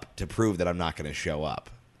show up to prove that I'm not going to show up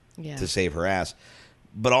to save her ass.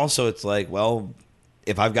 But also it's like, well,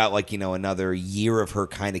 if I've got, like, you know, another year of her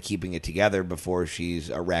kind of keeping it together before she's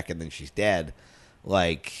a wreck and then she's dead,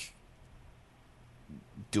 like,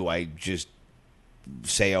 do I just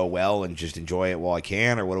say, oh, well, and just enjoy it while I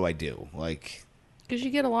can, or what do I do? Like, because you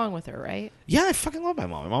get along with her, right? Yeah, I fucking love my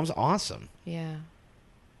mom. My mom's awesome. Yeah.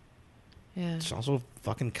 Yeah. She's also a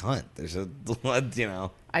fucking cunt. There's a, you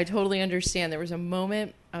know. I totally understand. There was a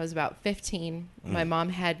moment, I was about 15. My mom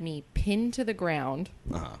had me pinned to the ground.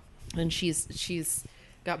 And she's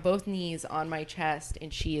got both knees on my chest,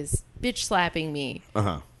 and she is bitch slapping me.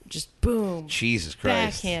 Just boom. Jesus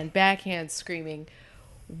Christ. Backhand, screaming,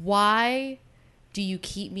 why do you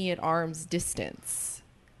keep me at arm's distance?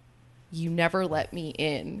 You never let me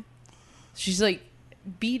in. She's like,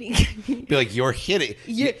 beating me. Be like, you're hitting.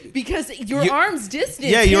 Yeah, because your arm's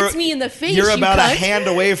distance hits me in the face. You're about a hand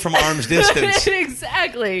away from arm's distance.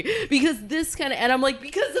 Exactly. Because this kind of, and I'm like,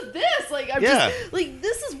 because of this, like, I'm just like,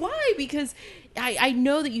 this is why, because I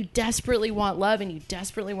know that you desperately want love and you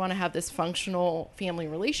desperately want to have this functional family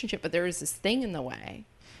relationship, but there is this thing in the way.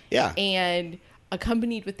 Yeah. And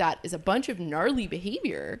accompanied with that is a bunch of gnarly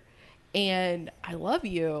behavior. and I love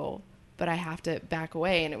you, but I have to back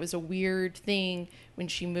away. And it was a weird thing when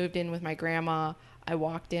she moved in with my grandma. I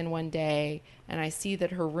walked in one day and I see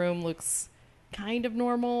that her room looks kind of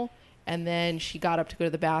normal. And then she got up to go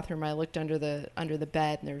to the bathroom. I looked under the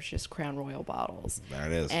bed and there's just Crown Royal bottles. There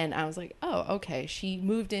it is. And I was like, oh, okay. She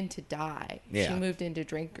moved in to die. Yeah. She moved in to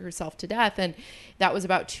drink herself to death. And that was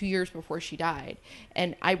about 2 years before she died.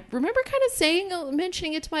 And I remember kind of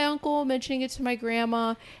mentioning it to my uncle, mentioning it to my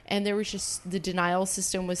grandma. And there was just, the denial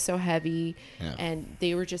system was so heavy. Yeah. And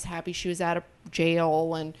they were just happy she was out of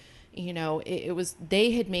jail. And, you know, it was,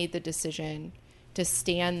 they had made the decision to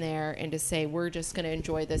stand there and to say, we're just going to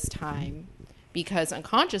enjoy this time, because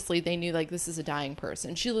unconsciously they knew, like, this is a dying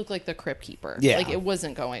person. She looked like the crypt keeper. Yeah. Like, it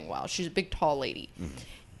wasn't going well. She's a big, tall lady.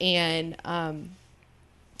 And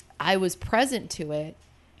I was present to it.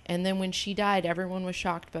 And then when she died, everyone was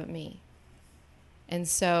shocked but me. And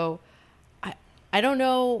so I don't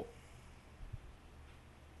know.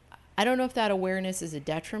 I don't know if that awareness is a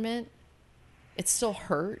detriment. It still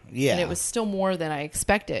hurt. Yeah. And it was still more than I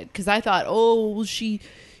expected. Because I thought, oh, well, I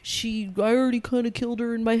already kind of killed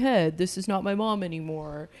her in my head. This is not my mom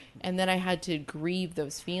anymore. And then I had to grieve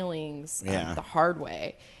those feelings the hard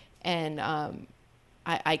way. And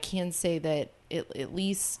I can say that at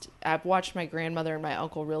least I've watched my grandmother and my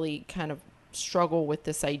uncle really kind of struggle with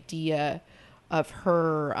this idea of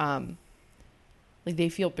her, like, they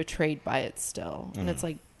feel betrayed by it still. And it's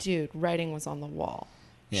like, dude, writing was on the wall.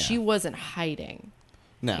 Yeah. She wasn't hiding.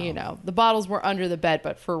 No. You know, the bottles were under the bed,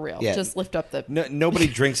 but for real, just lift up the... Nobody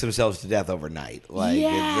drinks themselves to death overnight. Like,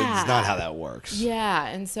 it's not how that works. Yeah,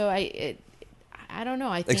 and so I don't know.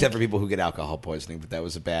 I think... Except for people who get alcohol poisoning, but that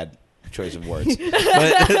was a bad choice of words.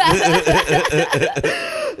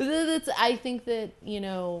 I think that, you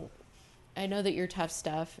know, I know that you're tough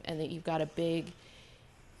stuff and that you've got a big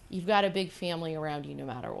family around you no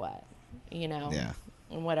matter what, you know? Yeah.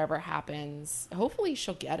 And whatever happens, hopefully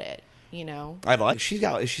she'll get it, you know? She's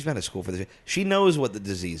been to school for this. She knows what the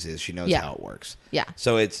disease is. She knows how it works. Yeah.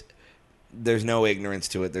 So there's no ignorance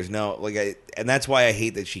to it. There's no, and that's why I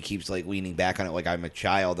hate that she keeps, like, leaning back on it like I'm a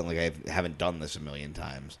child and, like, I haven't done this a million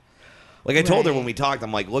times. Like, I told her when we talked,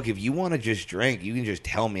 I'm like, look, if you want to just drink, you can just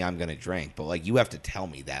tell me I'm going to drink. But, like, you have to tell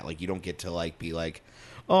me that. Like, you don't get to, like, be like,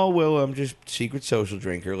 oh, well, I'm just secret social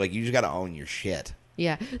drinker. Like, you just got to own your shit.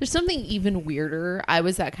 Yeah. There's something even weirder. I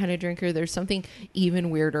was that kind of drinker. There's something even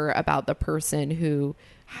weirder about the person who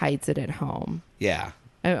hides it at home. Yeah.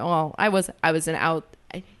 I was an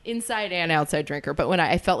inside and outside drinker, but when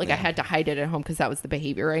I felt like I had to hide it at home because that was the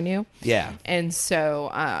behavior I knew. Yeah. And so,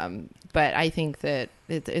 but I think that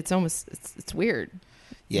it's almost, it's weird,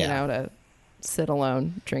 you know, to sit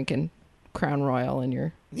alone drinking Crown Royal in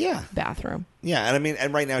your bathroom. Yeah. And I mean,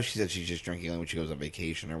 and right now she said she's just drinking when she goes on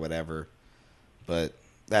vacation or whatever. But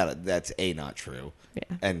that's A, not true.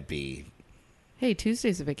 Yeah. And B, hey,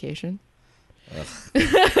 Tuesday's a vacation.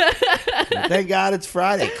 Thank God it's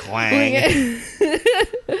Friday. Clang.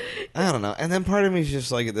 I don't know. And then part of me is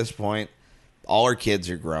just like, at this point, all our kids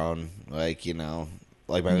are grown. Like, you know,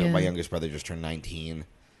 like my youngest brother just turned 19.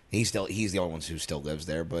 He's the only one who still lives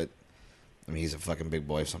there. But I mean, he's a fucking big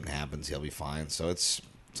boy. If something happens, he'll be fine. So it's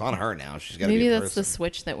on her now. She's got to be a person. Maybe that's the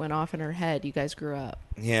switch that went off in her head. You guys grew up.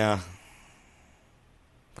 Yeah.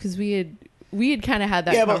 Because we had kind of had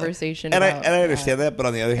that conversation. And I understand that, but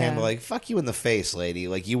on the other hand, like, fuck you in the face, lady.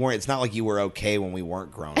 Like, you weren't. It's not like you were okay when we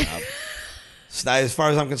weren't grown up. So as far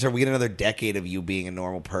as I'm concerned, we get another decade of you being a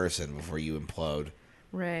normal person before you implode.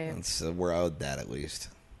 Right. And so we're owed that at least.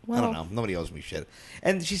 Well, I don't know. Nobody owes me shit.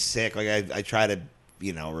 And she's sick. Like, I try to,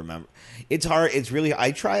 you know, remember. It's hard. It's really.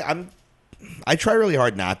 I try really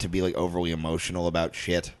hard not to be, like, overly emotional about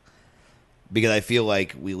shit, because I feel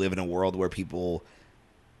like we live in a world where people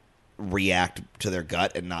react to their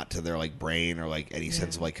gut and not to their, like, brain or, like, any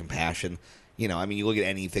sense of, like, compassion. You know, I mean, you look at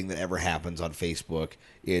anything that ever happens on Facebook,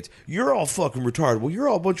 it's, you're all fucking retarded. Well, you're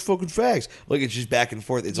all a bunch of fucking fags. Like, it's just back and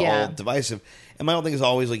forth. It's all divisive. And my whole thing is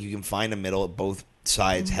always, like, you can find a middle. Both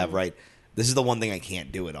sides have right. This is the one thing I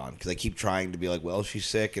can't do it on, because I keep trying to be like, well, she's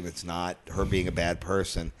sick and it's not her being a bad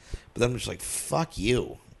person. But then I'm just like, fuck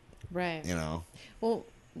you. Right. You know? Well,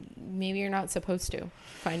 maybe you're not supposed to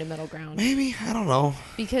find a middle ground. Maybe. I don't know.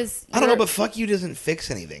 Because I don't know, but fuck you doesn't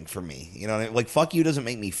fix anything for me. You know what I mean? Like, fuck you doesn't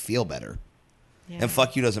make me feel better. Yeah. And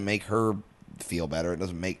fuck you doesn't make her feel better. It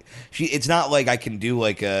doesn't make... It's not like I can do,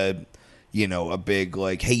 like, a big,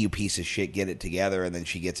 like, hey, you piece of shit, get it together, and then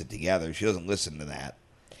she gets it together. She doesn't listen to that.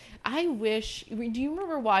 I wish... Do you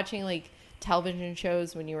remember watching, like, television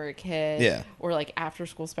shows when you were a kid? Yeah. Or, like,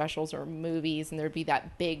 after-school specials or movies, and there'd be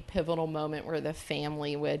that big pivotal moment where the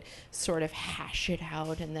family would sort of hash it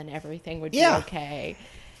out, and then everything would be okay.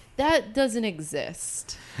 that doesn't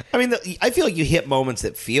exist. I mean, I feel like you hit moments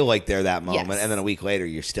that feel like they're that moment, Yes. and then a week later,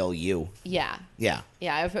 you're still you. Yeah. Yeah.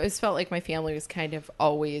 Yeah, I've always felt like my family was kind of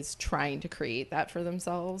always trying to create that for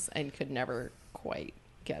themselves and could never quite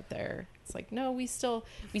get there. It's like, no, we still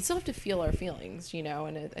have to feel our feelings, you know,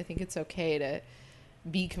 and I think it's okay to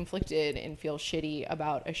be conflicted and feel shitty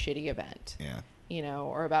about a shitty event. Yeah. You know,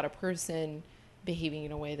 or about a person behaving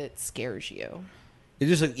in a way that scares you. It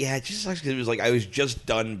just like, yeah, it just sucks because it was like I was just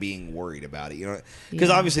done being worried about it, you know? Because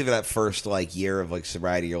Yeah. obviously for that first like year of like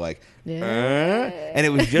sobriety, you're like, Yeah. and it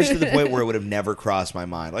was just to the point where it would have never crossed my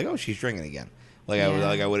mind, like, oh, she's drinking again. Like Yeah.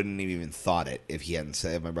 I wouldn't have even thought it if he hadn't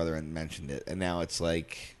said, if my brother hadn't mentioned it, and now it's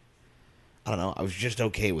like, I don't know, I was just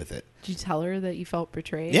okay with it. Did you tell her that you felt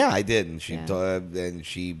betrayed? Yeah, I did, and Yeah.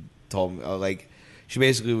 she told me like. She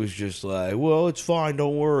basically was just like, well, it's fine,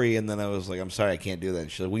 don't worry. And then I was like, I'm sorry, I can't do that. And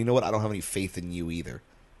she's like, well, you know what? I don't have any faith in you either.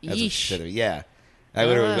 As a Yeesh. sitter. Yeah. I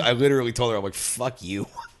literally told her, I'm like, fuck you.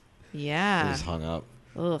 I Yeah. just hung up.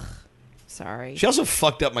 Ugh. Sorry. She also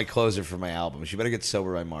fucked up my closer for my album. She better get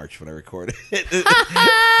sober by March when I record it.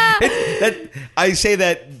 I say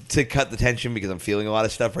that to cut the tension because I'm feeling a lot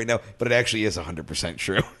of stuff right now, but it actually is 100%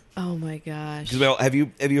 true. Oh my gosh. 'Cause, well, have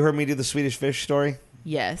you heard me do the Swedish Fish story?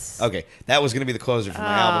 Yes. Okay, that was going to be the closer for my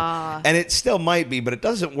album. And it still might be, but it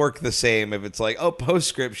doesn't work the same if it's like, oh,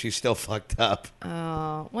 postscript, she's still fucked up.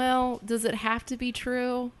 Oh, well, does it have to be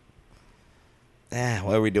true?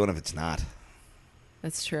 What are we doing if it's not?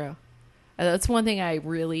 That's true. That's one thing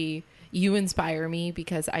you inspire me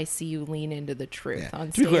because I see you lean into the truth Yeah. on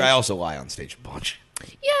To stage. be clear, I also lie on stage a bunch.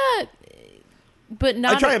 Yeah, but I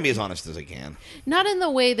not try and be as honest as I can. not in the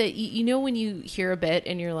way that you know when you hear a bit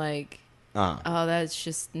and you're like, Uh-huh. oh, that's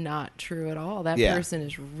just not true at all. That Yeah. person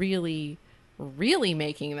is really, really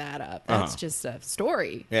making that up. That's Uh-huh. just a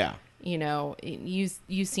story. Yeah. You know,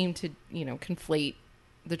 you seem to, you know, conflate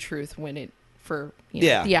the truth when it for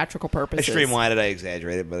Yeah. theatrical I purposes. streamline it, I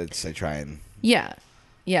exaggerate it, but I try and... Yeah,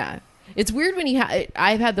 yeah. It's weird when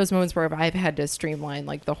I've had those moments where I've had to streamline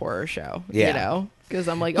like the horror show. Yeah. You know, because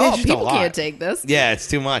I'm like, Yeah, it's oh, just a people lot. can't take this. Yeah, it's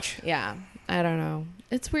too much. Yeah, I don't know.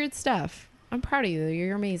 It's weird stuff. I'm proud of you.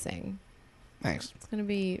 You're amazing. Thanks. It's gonna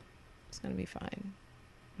be fine.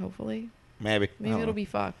 Hopefully, Maybe. I maybe don't it'll know. be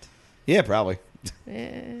fucked. Yeah, probably.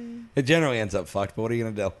 Eh, It generally ends up fucked, but what are you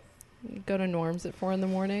going to do? go to Norm's at 4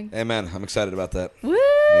 a.m. Amen. I'm excited about that. Woo!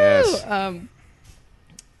 Yes.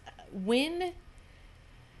 When,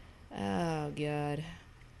 oh God,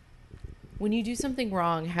 when you do something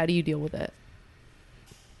wrong, how do you deal with it?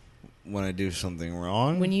 When I do something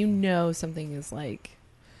wrong? When you know something is like,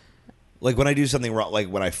 Like when I do something wrong, like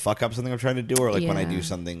when I fuck up something I'm trying to do, or like when I Yeah. do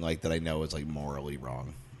something like that I know is like morally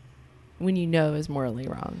wrong. when you know is morally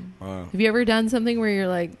wrong. Uh, Have you ever done something where you're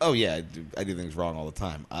like, oh yeah, I do things wrong all the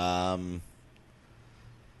time. I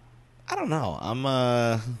don't know.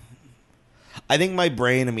 I think my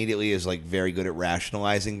brain immediately is like very good at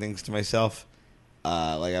rationalizing things to myself.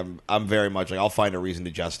 Like I'm very much like I'll find a reason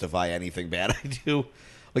to justify anything bad I do.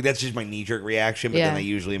 Like that's just my knee jerk reaction, but then Yeah. I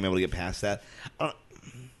usually am able to get past that.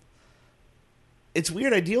 It's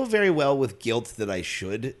weird. I deal very well with guilt that I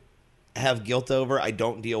should have guilt over. I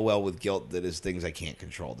don't deal well with guilt that is things I can't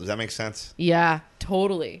control. Does that make sense? yeah,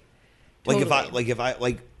 totally. Like Totally. if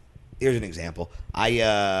I here's an example. I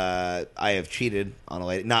have cheated on a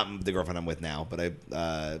lady, not the girlfriend I'm with now, but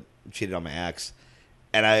I cheated on my ex,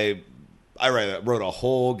 and I wrote a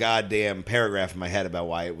whole goddamn paragraph in my head about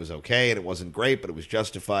why it was okay and it wasn't great, but it was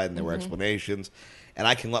justified and there were explanations, and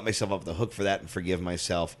I can let myself off the hook for that and forgive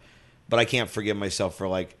myself, but I can't forgive myself for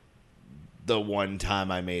like the one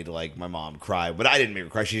time I made like my mom cry, but I didn't make her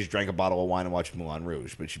cry. She just drank a bottle of wine and watched Moulin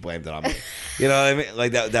Rouge, but she blamed it on me. You know what I mean?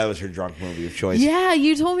 Like that was her drunk movie of choice. Yeah,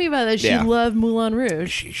 you told me about that. She Yeah. loved Moulin Rouge.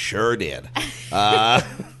 She sure did.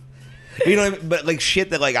 You know what I mean? But like shit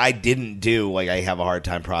that like I didn't do, like I have a hard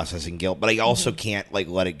time processing guilt, but I also can't like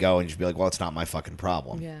let it go and just be like, well, it's not my fucking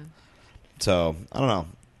problem. Yeah, So I don't know.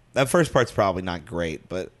 That first part's probably not great,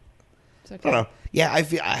 but it's okay. I don't know. Yeah, I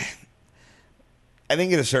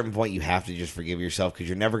think at a certain point you have to just forgive yourself because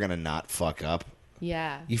you're never gonna not fuck up.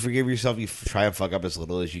 Yeah. You forgive yourself. You try and fuck up as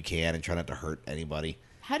little as you can and try not to hurt anybody.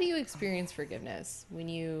 How do you experience forgiveness when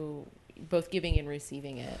you both giving and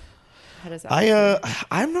receiving it? How does that?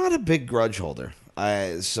 I'm not a big grudge holder.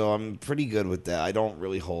 So I'm pretty good with that. I don't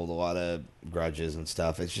really hold a lot of grudges and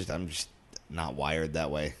stuff. It's just I'm just not wired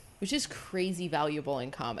that way. Which is crazy valuable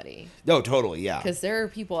in comedy No, totally, yeah. because there are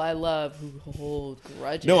people I love who hold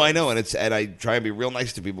grudges. No, I know, and I try and be real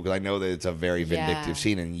nice to people because I know that it's a very vindictive Yeah.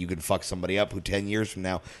 scene, and you can fuck somebody up who 10 years from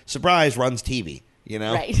now, surprise, runs TV. You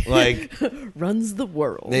know, Right. like runs the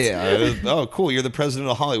world. yeah. Oh, cool. You're the president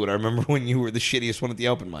of Hollywood. I remember when you were the shittiest one at the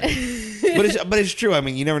open mic. but it's true. I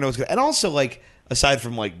mean, you never know what's going to. And also, like, aside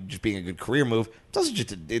from like just being a good career move, it's also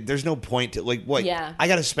just there's no point to like what. Yeah. I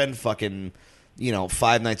got to spend fucking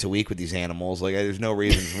 5 nights a week with these animals. Like, there's no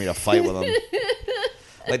reason for me to fight with them.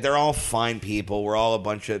 Like, they're all fine people. We're all a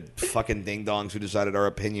bunch of fucking ding-dongs who decided our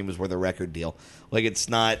opinion was worth a record deal. Like, it's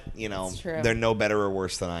not, It's true. they're no better or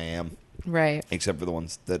worse than I am. Right. Except for the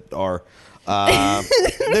ones that are.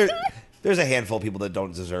 There's a handful of people that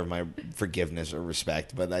don't deserve my forgiveness or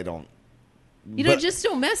respect, but I don't. Just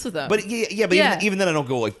don't mess with them. But even then I don't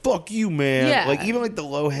go like, fuck you, man. Yeah. Like, even like the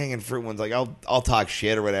low-hanging fruit ones, like I'll talk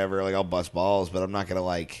shit or whatever, like I'll bust balls, but I'm not going to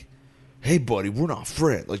like, hey, buddy, we're not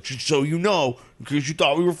friends. Like, just so you know, because you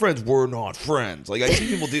thought we were friends, we're not friends. Like, I see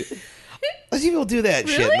people do that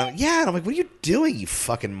shit. Really? And I'm like, what are you doing, you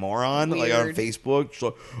fucking moron? Like, on Weird. Facebook.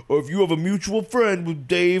 So, if you have a mutual friend with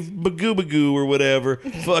Dave Bagoo or whatever,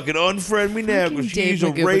 fucking unfriend me now because Dave she's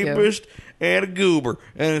a Bagoo. rapist and a goober.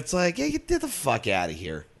 And it's like, yeah, get the fuck out of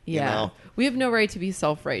here. Yeah. You know? We have no right to be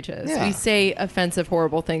self-righteous. Yeah. We say offensive,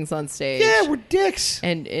 horrible things on stage. Yeah, we're dicks.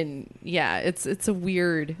 And yeah, it's a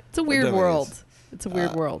weird definitely world. is. It's a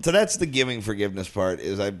weird world. So that's the giving forgiveness part.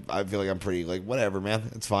 Is I feel like I'm pretty like whatever, man.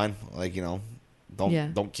 It's fine. Like,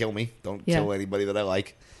 don't kill me. Don't kill anybody that I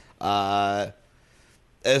like.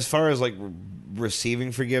 As far as like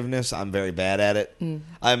receiving forgiveness, I'm very bad at it.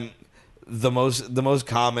 I'm the most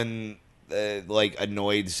common like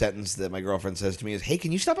annoyed sentence that my girlfriend says to me is, "Hey,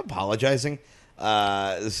 can you stop apologizing?"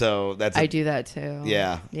 So that's I do that too.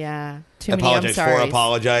 Yeah. Yeah. Too many apologize I'm for sorry.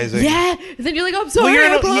 apologizing. Yeah. And then you're like, I'm sorry.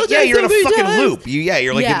 Well, I apologize you're in a so many fucking times. loop.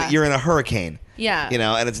 You're like Yeah. you're in a hurricane. Yeah.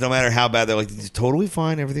 And it's no matter how bad they're like, it's totally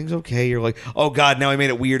fine, everything's okay. You're like, oh god, now I made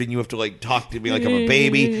it weird, and you have to like talk to me like I'm a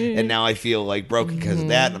baby, and now I feel like broken because of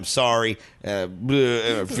that, and I'm sorry, and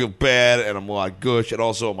I feel bad, and I'm a lot gush, and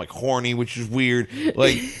also I'm like horny, which is weird.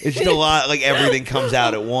 Like, it's just a lot. Like, everything comes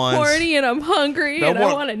out at once. Horny and I'm hungry and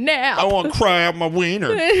I want a nap. I want to cry out my wiener.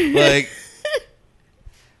 Like,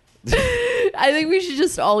 I think we should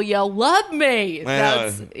just all yell, "Love me!"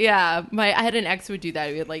 know. I had an ex who would do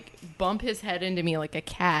that. He would like bump his head into me like a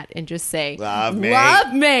cat and just say, love me,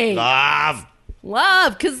 love me, love.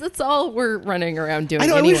 because that's all we're running around doing. I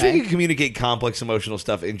know. Anyway. I wish we could communicate complex emotional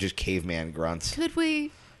stuff in just caveman grunts. Could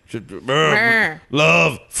we?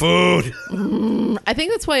 Love, food. I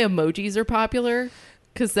think that's why emojis are popular,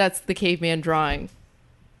 because that's the caveman drawing.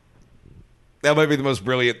 That might be the most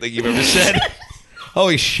brilliant thing you've ever said.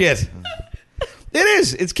 Holy shit. It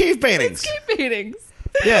is. It's cave paintings. It's cave paintings.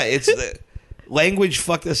 Yeah, it's language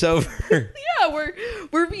fucked us over. Yeah,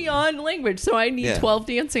 we're beyond language, so I need 12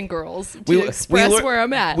 dancing girls to express where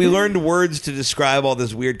I'm at. We learned words to describe all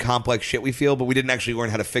this weird complex shit we feel, but we didn't actually learn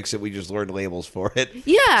how to fix it. We just learned labels for it.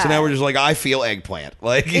 Yeah. So now we're just like, I feel eggplant.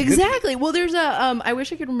 Like, exactly. Well, there's a I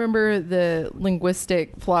wish I could remember the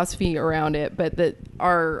linguistic philosophy around it, but that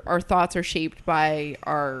our thoughts are shaped by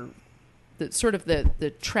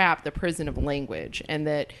the trap, the prison of language, and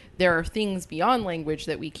that there are things beyond language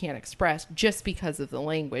that we can't express just because of the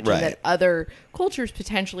language, right. and that other cultures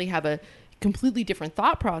potentially have a completely different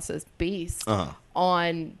thought process based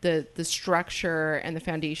on the structure and the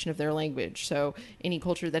foundation of their language. So any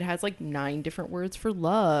culture that has like 9 different words for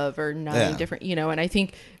love or 9 different, and I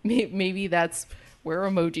think maybe that's where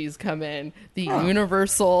emojis come in, the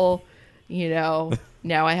universal, now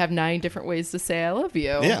I have 9 different ways to say I love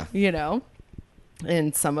you. Yeah.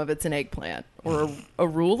 And some of it's an eggplant or a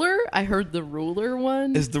ruler. I heard the ruler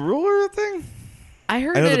one. Is the ruler a thing? I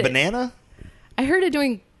know the banana. I heard it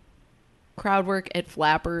doing crowd work at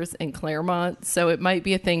Flappers in Claremont, so it might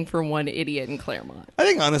be a thing for one idiot in Claremont. I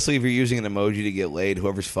think honestly, if you're using an emoji to get laid,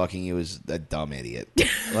 whoever's fucking you is a dumb idiot.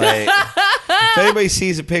 Like, if anybody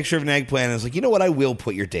sees a picture of an eggplant and is like, you know what, I will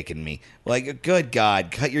put your dick in me. Like, good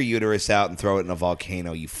God, cut your uterus out and throw it in a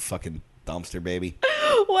volcano, you fucking dumpster baby.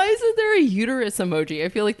 Why isn't there a uterus emoji? I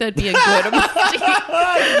feel like that'd be a good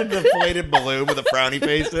emoji. A deflated balloon with a frowny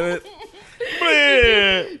face in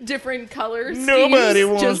it. Different colors. Nobody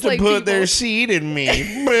wants just to like put their people. seed in me.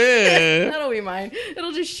 That'll be mine.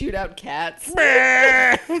 It'll just shoot out cats.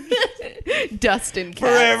 Dust and cats.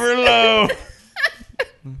 Forever alone.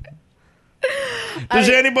 Does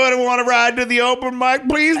anybody want to ride to the open mic?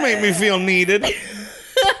 Please make me feel needed.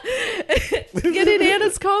 Get in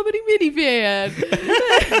Anna's comedy minivan.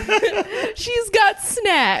 She's got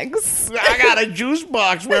snacks. I got a juice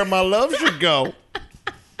box where my love should go.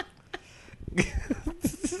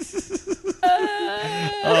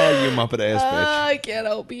 Oh, you Muppet ass bitch. I can't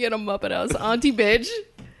help being a Muppet House auntie bitch.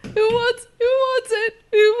 Who wants it?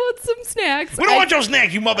 Who wants some snacks? We don't want your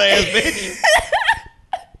snacks, you Muppet ass bitch.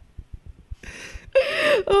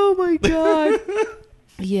 my God.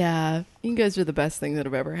 Yeah, you guys are the best thing that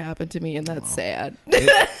have ever happened to me, and that's sad.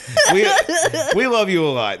 we love you a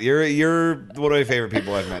lot. You're one of my favorite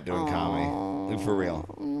people I've met doing comedy. For real.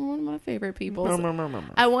 One of my favorite people.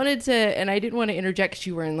 I wanted to, and I didn't want to interject because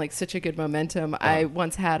you were in like such a good momentum. I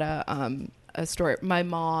once had a story. My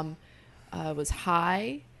mom was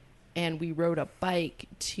high, and we rode a bike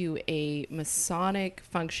to a Masonic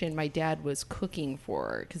function my dad was cooking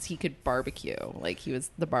for because he could barbecue. Like, he was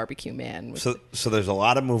the barbecue man. So there's a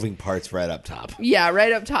lot of moving parts right up top. Yeah,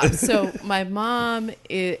 right up top. So my mom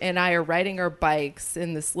and I are riding our bikes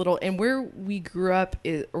in this little, and where we grew up,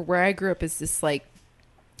 or where I grew up, is this like,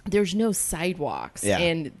 there's no sidewalks,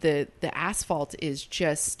 and the asphalt is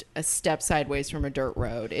just a step sideways from a dirt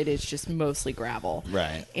road. It is just mostly gravel.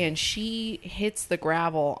 Right. And she hits the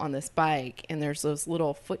gravel on this bike, and there's those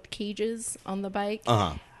little foot cages on the bike.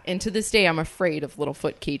 Uh-huh. And to this day, I'm afraid of little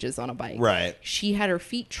foot cages on a bike. Right. She had her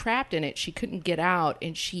feet trapped in it. She couldn't get out,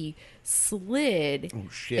 and she slid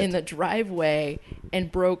in the driveway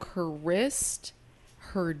and broke her wrist,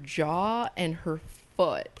 her jaw, and her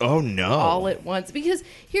foot. Oh, no. All at once. Because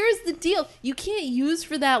here's the deal. You can't use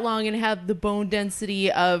for that long and have the bone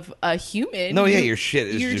density of a human. No, your shit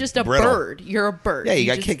is You're just a brittle. bird. You're a bird. Yeah, you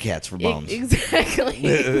got Kit Kats for bones. Exactly.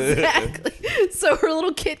 Exactly. So her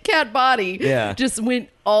little Kit Kat body just went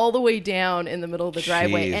all the way down in the middle of the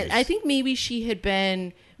driveway. Jesus. And I think maybe she had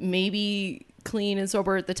been clean and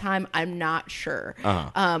sober at the time. I'm not sure.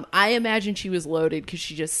 I imagine she was loaded because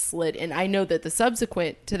she just slid. And I know that the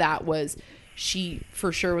subsequent to that was she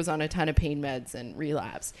for sure was on a ton of pain meds and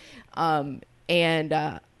relapse.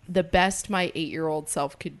 The best my 8-year-old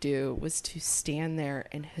self could do was to stand there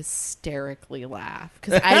and hysterically laugh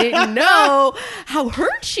because I didn't know how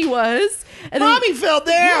hurt she was. And Mommy fell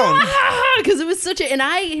down because it was and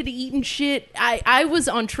I had eaten shit. I was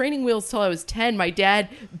on training wheels till I was 10. My dad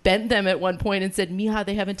bent them at one point and said, "Miha,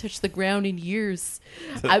 they haven't touched the ground in years."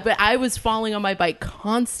 But I was falling on my bike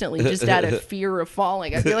constantly just out of fear of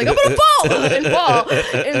falling. I'd be like, "I'm gonna fall," and fall.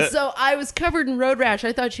 And so I was covered in road rash.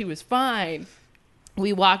 I thought she was fine.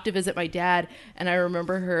 We walked to visit my dad, and I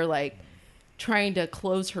remember her like trying to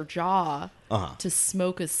close her jaw to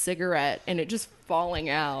smoke a cigarette, and it just falling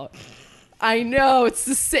out. I know, it's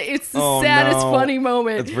the saddest funny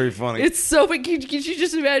moment. It's very funny. It's so funny. Can you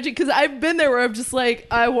just imagine? Because I've been there where I'm just like,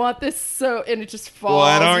 I want this so, and it just falls.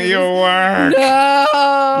 Why don't you work? No,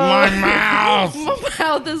 my mouth. My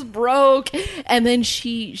mouth is broke. And then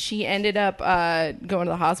she ended up going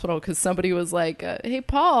to the hospital because somebody was like, "Hey,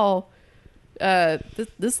 Paul,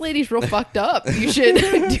 this lady's real fucked up. You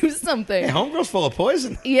should do something." Hey, homegirl's full of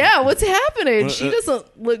poison. Yeah, what's happening? She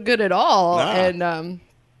doesn't look good at all. Nah. And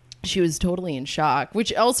she was totally in shock,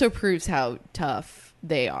 which also proves how tough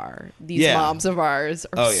they are. These moms of ours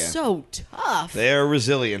are so tough. They're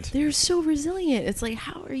resilient. They're so resilient. It's like,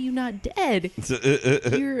 how are you not dead?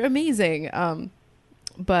 You're amazing.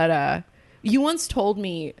 But you once told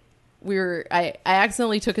me I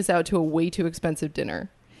accidentally took us out to a way too expensive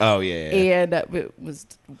dinner. Oh, yeah. And it was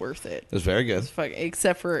worth it. It was very good.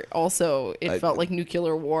 Except for also, it felt like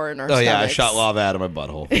nuclear war in our stomachs. Yeah, I shot lava out of my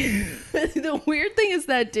butthole. The weird thing is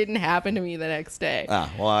that didn't happen to me the next day.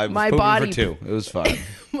 Well, I was pooping for 2. It was fine.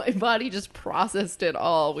 My body just processed it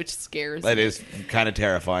all, which scares me. That is kind of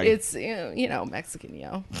terrifying. It's,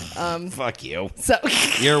 Mexican, Fuck you. So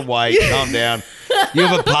You're white. Calm down. You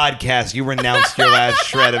have a podcast. You renounced your last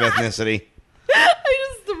shred of ethnicity.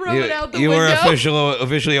 I just throw it out the window. You were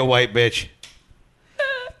officially a white bitch.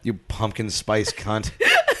 You pumpkin spice cunt.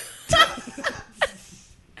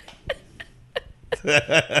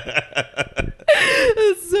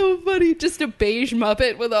 That's so funny. Just a beige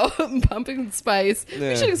Muppet with a pumpkin spice.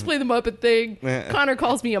 We should explain the Muppet thing. Connor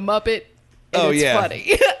calls me a Muppet. And it's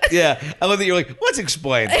funny. Yeah. I love that you're like, let's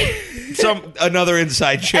explain. Another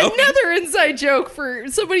inside joke. Another inside joke for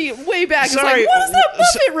somebody way back. Sorry. Like, what is that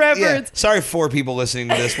Muppet reference? Yeah. Sorry, 4 people listening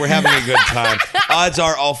to this. We're having a good time. Odds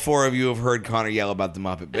are all 4 of you have heard Connor yell about the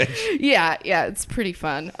Muppet bitch. Yeah. It's pretty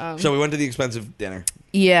fun. So we went to the expensive dinner.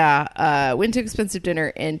 Yeah. Went to expensive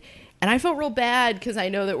dinner and I felt real bad because I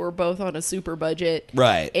know that we're both on a super budget.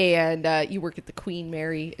 Right. And you work at the Queen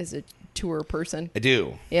Mary as a tour person. I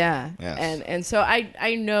do. Yeah. Yes. And so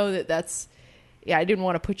I know that's, I didn't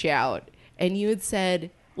want to put you out. And you had said,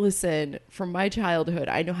 listen, from my childhood,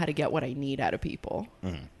 I know how to get what I need out of people.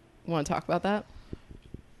 Mm-hmm. You want to talk about that?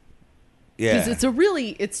 Yeah. Because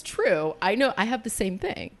it's true. I know I have the same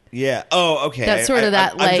thing. Yeah. Oh, okay. That's sort of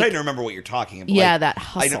that, I'm trying to remember what you're talking about. Yeah, that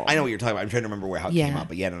hustle. I know what you're talking about. I'm trying to remember how it came up.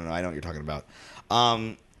 But yeah, no, I know what you're talking about.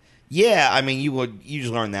 Yeah, I mean, you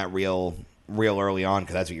just learn that real early on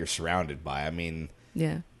because that's what you're surrounded by. I mean,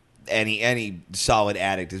 yeah. any solid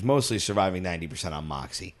addict is mostly surviving 90% on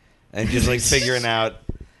moxie and just like figuring out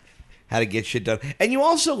how to get shit done. And you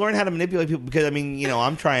also learn how to manipulate people because, I mean, you know,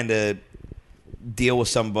 I'm trying to deal with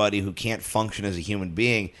somebody who can't function as a human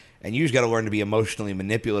being, and you just got to learn to be emotionally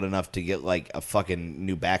manipulative enough to get like a fucking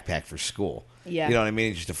new backpack for school. Yeah. You know what I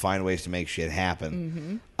mean? Just to find ways to make shit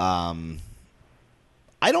happen.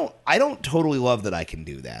 I don't totally love that I can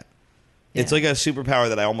do that. Yeah. It's like a superpower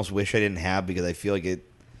that I almost wish I didn't have because I feel like it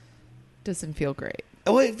doesn't feel great.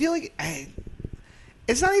 Well, I feel like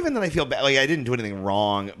it's not even that I feel bad. Like I didn't do anything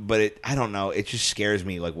wrong, but I don't know. It just scares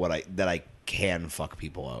me, like that I can fuck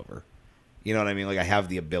people over. You know what I mean? Like I have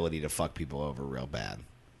the ability to fuck people over real bad.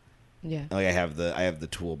 Yeah. Like I have the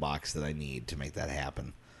toolbox that I need to make that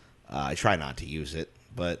happen. I try not to use it,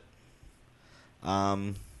 but I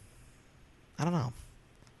don't know.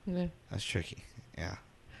 Yeah. That's tricky. Yeah.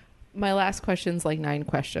 My last question's like 9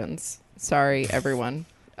 questions. Sorry, everyone.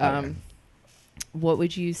 Okay. What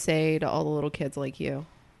would you say to all the little kids like you?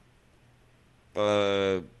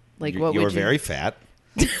 Like what you're would you... very fat.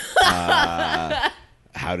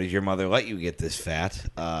 How did your mother let you get this fat?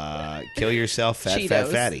 Kill yourself, fat, Cheetos. fat,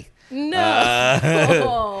 fatty.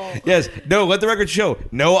 No. Yes. No, let the record show.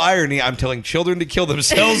 No irony. I'm telling children to kill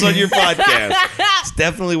themselves on your podcast. It's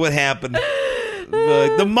definitely what happened.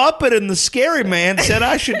 The Muppet and the Scary Man said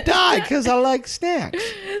I should die because I like snacks.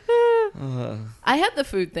 I had the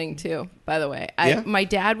food thing too, by the way. Yeah? My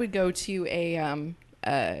dad would go to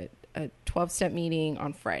a 12-step meeting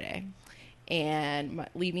on Friday and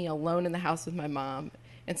leave me alone in the house with my mom.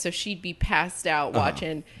 And so she'd be passed out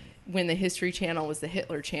watching when the History Channel was the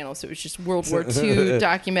Hitler Channel. So it was just World War II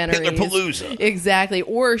documentaries. Hitlerpalooza. Exactly.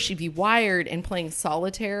 Or she'd be wired and playing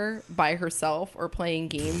solitaire by herself or playing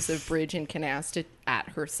games of bridge and canasta at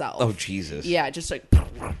herself. Oh, Jesus. Yeah, just like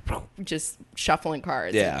just shuffling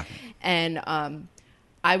cards. Yeah. And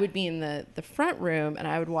I would be in the front room and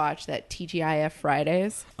I would watch that TGIF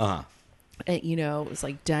Fridays. Uh-huh. And, you know, it was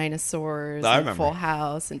like dinosaurs I and remember. Full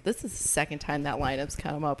House. And this is the second time that lineup's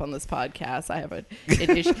come up on this podcast. I have an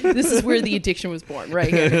addiction. This is where the addiction was born, right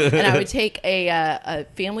here. And I would take a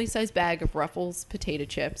family-sized bag of Ruffles potato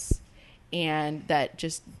chips and that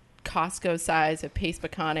just Costco size of paste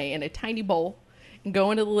picante in a tiny bowl and go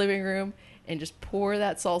into the living room and just pour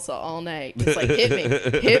that salsa all night. Just like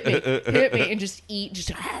hit me, and just eat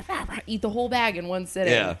the whole bag in one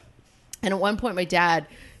sitting. Yeah. And at one point, my dad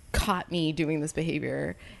caught me doing this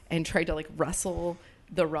behavior and tried to like wrestle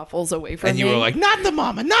the Ruffles away from me. And you were like, not the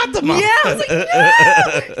mama, not the mama. Yeah, I was like, no,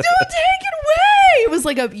 don't take it away. It was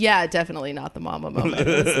like definitely not the mama moment.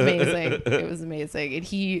 It was amazing. It was amazing. And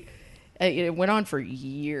it went on for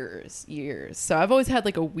years. So I've always had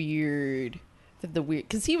like a weird,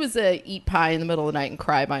 because he was a eat pie in the middle of the night and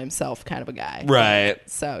cry by himself kind of a guy. Right.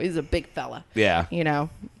 So he's a big fella. Yeah. You know,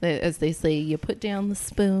 as they say, you put down the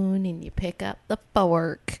spoon and you pick up the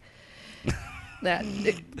fork. I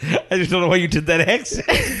just don't know why you did that accent.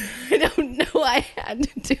 I don't know. I had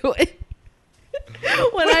to do it.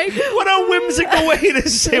 What a whimsical way to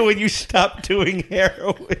say when you stop doing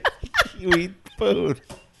heroin, you eat food.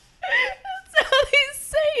 That's how they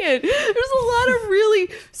say it. There's a lot of really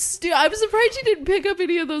I'm surprised you didn't pick up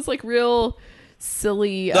any of those like real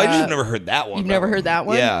silly. No, I just never heard that one. You've never heard that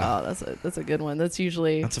one? Yeah. Oh, that's a good one. That's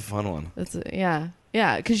usually That's a fun one. yeah.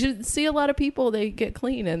 Because you see a lot of people, they get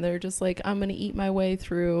clean and they're just like, I'm going to eat my way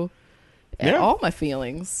through all my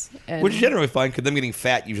feelings. And Which is generally fine because them getting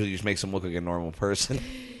fat usually just makes them look like a normal person.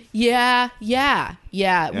 Yeah. We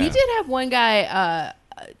did have one guy,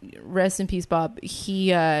 rest in peace, Bob. He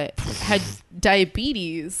had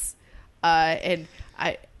diabetes, and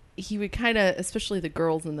he would kind of, especially the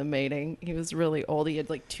girls in the mating, he was really old. He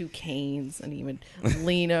had like 2 canes, and he would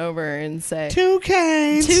lean over and say, 2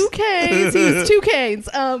 canes. 2 canes. He was 2 canes.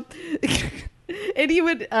 And he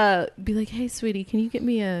would be like, hey, sweetie, can you get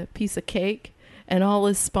me a piece of cake? And all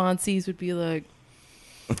his sponsees would be like,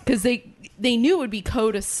 because they knew it would be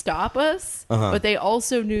to stop us, but they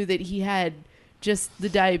also knew that he had just the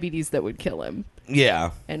diabetes that would kill him.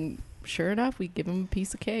 Yeah. And sure enough, we give him a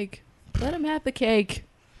piece of cake. Let him have the cake.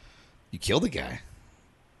 You killed a guy.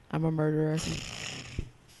 I'm a murderer.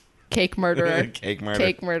 Cake murderer. Cake murder.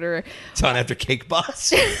 Cake murderer. It's on after Cake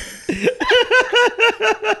Boss. It's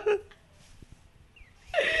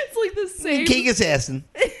like the same. Cake assassin.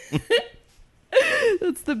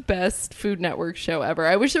 That's the best Food Network show ever.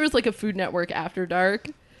 I wish there was like a Food Network After Dark.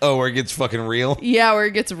 Oh, where it gets fucking real? Yeah, where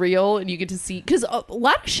it gets real and you get to see, because a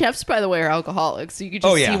lot of chefs, by the way, are alcoholics, so you can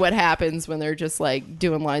just see what happens when they're just like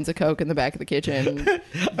doing lines of coke in the back of the kitchen. I'm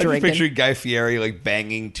just picturing Guy Fieri like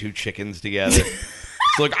banging 2 chickens together.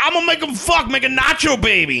 It's like, I'm gonna make them fuck, make a nacho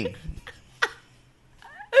baby.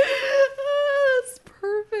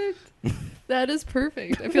 That is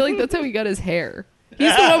perfect. I feel like that's how he got his hair.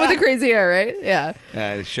 He's the one with the crazy hair, right? Yeah.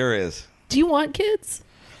 It sure is. Do you want kids?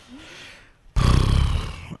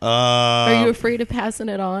 Are you afraid of passing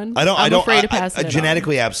it on? I'm afraid of passing it on.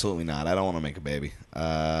 Genetically, absolutely not. I don't want to make a baby.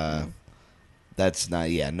 That's not.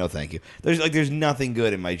 Yeah, no, thank you. There's nothing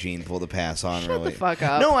good in my gene pool to pass on. Shut really. the fuck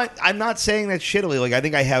up. No, I'm not saying that shittily. Like, I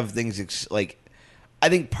think I have things I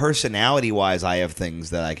think personality-wise, I have things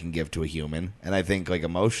that I can give to a human, and I think like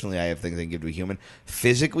emotionally, I have things I can give to a human.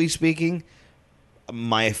 Physically speaking,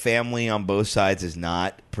 my family on both sides is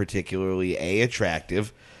not particularly A,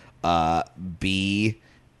 attractive, B,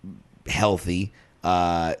 healthy,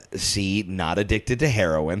 C, not addicted to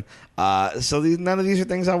heroin. So none of these are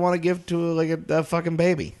things I want to give to a fucking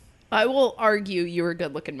baby. I will argue you were a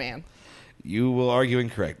good-looking man. You will argue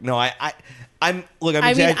incorrect. No, I'm I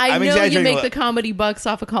know you make the comedy bucks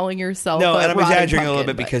off of calling yourself. No, and I'm exaggerating a little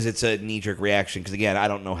bit but because it's a knee-jerk reaction. Because again, I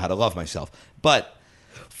don't know how to love myself. But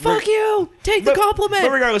fuck you. Take the compliment.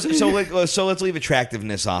 But regardless, so let's leave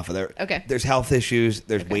attractiveness off of there. Okay. There's health issues.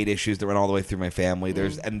 There's weight issues that run all the way through my family.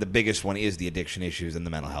 And the biggest one is the addiction issues and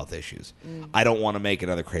the mental health issues. I don't want to make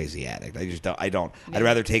another crazy addict. I just don't. I don't. Yeah. I'd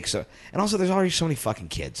rather take so. And also, there's already so many fucking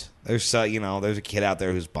kids. There's there's a kid out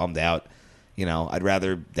there who's bummed out. I'd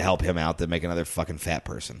rather help him out than make another fucking fat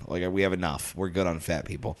person. Like, we have enough. We're good on fat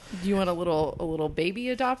people. Do you want a little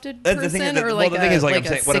baby adopted person, the thing is, or a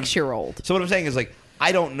 6-year-old? So what I'm saying is, like,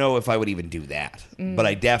 I don't know if I would even do that, but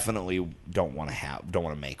I definitely don't want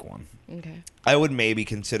to make one. Okay. I would maybe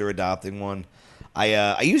consider adopting one.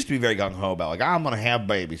 I used to be very gung ho about like I'm gonna have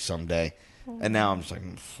babies someday, and now I'm just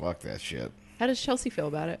like fuck that shit. How does Chelsea feel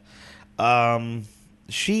about it?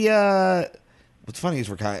 She what's funny is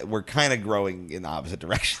we're kind of growing in opposite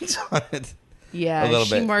directions on it. Yeah, a little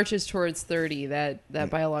she bit. marches towards 30. That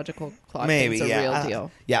biological clock Maybe, is a real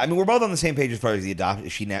deal. Yeah, I mean, we're both on the same page as far as the adoption.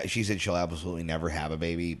 She said she'll absolutely never have a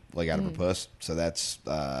baby out of her puss, so that's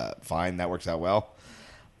fine. That works out well.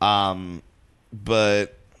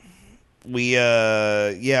 But we,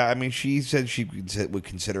 I mean, she said she would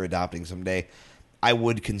consider adopting someday. I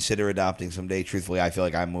would consider adopting someday. Truthfully, I feel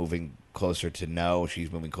like I'm moving closer to no.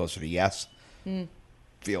 She's moving closer to yes.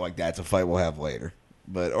 Feel like that's a fight we'll have later.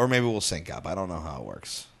 Or maybe we'll sync up. I don't know how it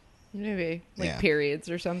works. Maybe. Periods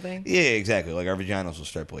or something. Yeah, exactly. Like our vaginas will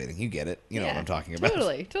start bleeding. You get it. You know what I'm talking about.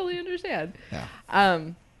 Totally understand. Yeah.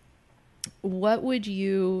 What would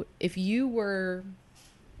you, if you were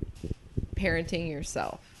parenting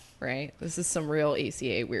yourself, right? This is some real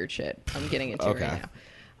ACA weird shit I'm getting into right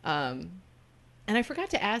now. And I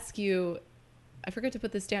forgot to ask you, I forgot to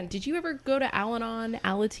put this down. Did you ever go to Al-Anon,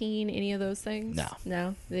 Alateen, any of those things?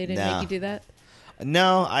 No? They didn't make you do that?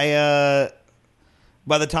 No,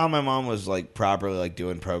 by the time my mom was like properly like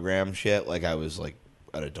doing program shit, like I was like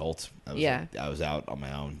an adult. I was out on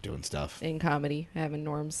my own doing stuff. In comedy, having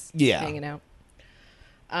norms, hanging out.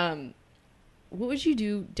 What would you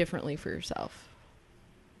do differently for yourself?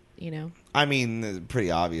 I mean,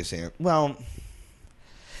 pretty obvious. Well,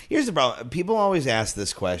 here's the problem. People always ask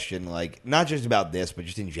this question, like, not just about this, but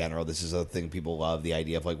just in general. This is a thing people love, the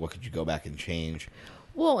idea of, like, what could you go back and change?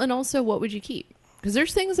 Well, and also, what would you keep? Because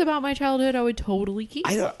there's things about my childhood I would totally keep.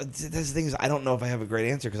 That's the thing is, I don't know if I have a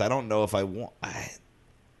great answer, because I don't know if I want...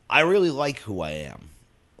 I really like who I am.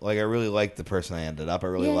 Like, I really like the person I ended up. I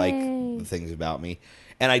really like the things about me.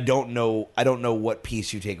 And I don't know what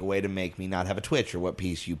piece you take away to make me not have a twitch, or what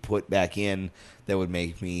piece you put back in that would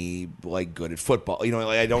make me like good at football. Like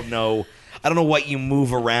I don't know what you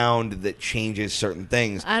move around that changes certain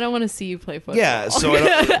things. I don't want to see you play football. Yeah, so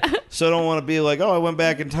I don't want to be like, oh, I went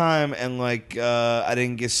back in time and like I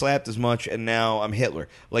didn't get slapped as much, and now I'm Hitler.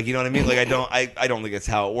 Like, you know what I mean? Like I don't think that's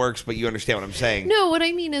how it works, but you understand what I'm saying. No, what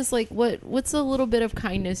I mean is like what's a little bit of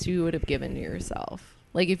kindness you would have given to yourself?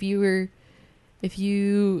 Like if you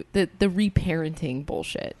the reparenting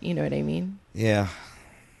bullshit, you know what I mean? Yeah.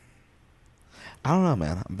 I don't know,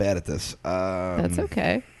 man. I'm bad at this. That's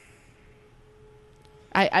okay.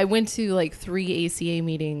 I went to like 3 ACA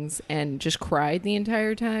meetings and just cried the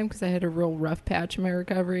entire time because I had a real rough patch in my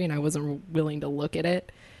recovery and I wasn't willing to look at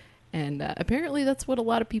it. And apparently that's what a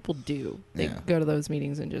lot of people do. They go to those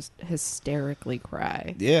meetings and just hysterically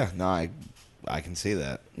cry. Yeah, no, I can see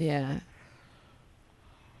that. Yeah.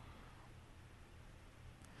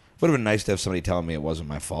 Would have been nice to have somebody telling me it wasn't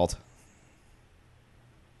my fault.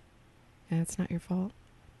 Yeah, it's not your fault.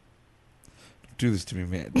 Do this to me,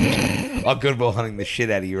 man. I'm Goodwill hunting the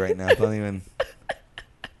shit out of you right now. Don't even.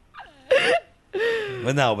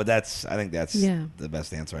 But no, I think that's the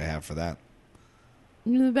best answer I have for that.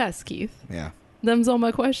 You're the best, Keith. Yeah. Them's all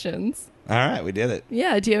my questions. All right, we did it.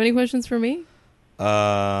 Yeah. Do you have any questions for me?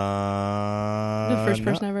 The The first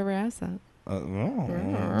person I've ever asked that.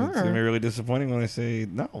 No, it's gonna be really disappointing when I say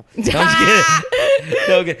no. No, I'm just kidding.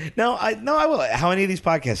 No, okay. No, I will. How many of these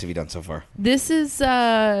podcasts have you done so far? This is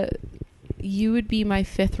you would be my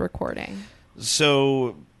 5th recording.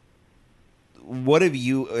 So, what have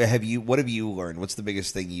you learned? What's the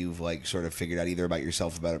biggest thing you've like sort of figured out either about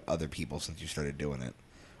yourself, or about other people since you started doing it,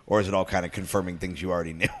 or is it all kind of confirming things you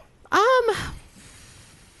already knew?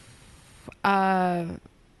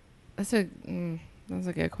 That's a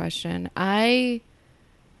good question. Or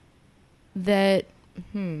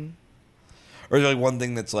is there like one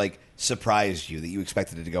thing that's like surprised you that you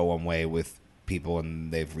expected it to go one way with people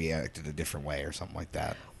and they've reacted a different way or something like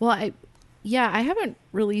that? Well, I haven't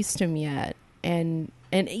released them yet. And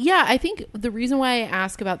yeah, I think the reason why I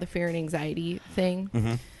ask about the fear and anxiety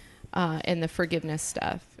thing and the forgiveness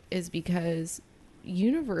stuff is because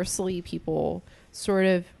universally people sort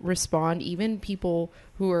of respond, even people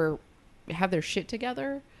who have their shit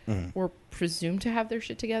together or presume to have their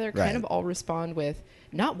shit together, kind of all respond with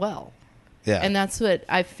not well. Yeah. And that's what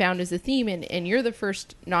I've found as a theme. And you're the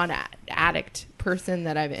first non-addict person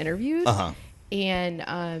that I've interviewed.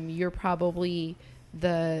 And you're probably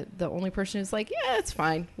the only person who's like, yeah, it's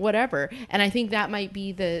fine, whatever. And I think that might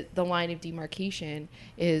be the line of demarcation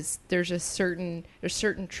is there's certain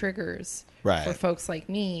triggers for folks like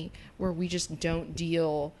me where we just don't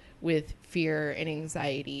deal with fear and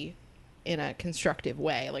anxiety in a constructive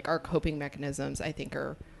way. Like our coping mechanisms, I think,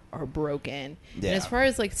 are broken. Yeah. And as far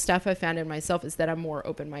as like stuff I found in myself is that I'm more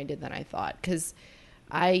open-minded than I thought, because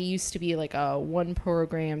I used to be like a one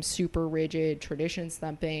program, super rigid, tradition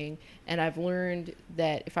thumping, and I've learned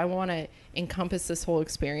that if I want to encompass this whole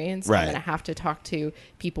experience, I'm going to have to talk to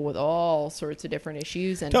people with all sorts of different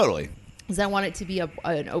issues. And totally. Because I want it to be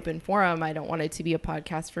an open forum. I don't want it to be a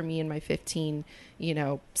podcast for me and my 15,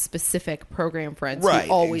 specific program friends who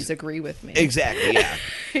always agree with me. Exactly, yeah.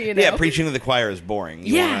 Yeah, preaching to the choir is boring.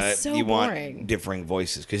 You want differing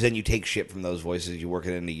voices, because then you take shit from those voices, you work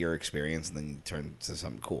it into your experience, and then you turn to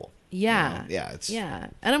something cool. Yeah. Yeah.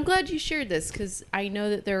 And I'm glad you shared this, because I know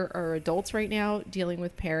that there are adults right now dealing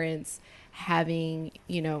with parents having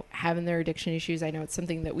their addiction issues. I know it's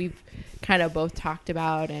something that we've kind of both talked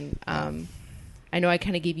about, and I know I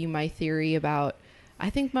kind of gave you my theory about, I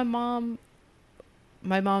think my mom's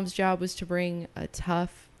job was to bring a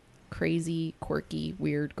tough, crazy, quirky,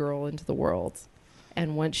 weird girl into the world,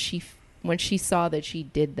 and once she saw that she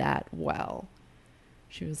did that well,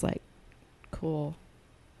 she was like, cool,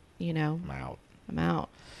 I'm out.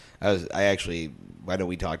 I know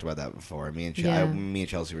we talked about that before. Me and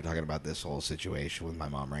Chelsea were talking about this whole situation with my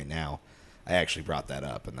mom right now. I actually brought that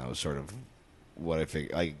up, and that was sort of what I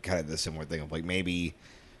figured. Like, kind of the similar thing of like, maybe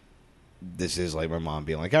this is like my mom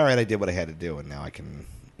being like, all right, I did what I had to do, and now I can,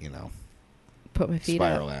 put my feet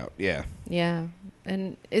spiral out. Yeah. Yeah.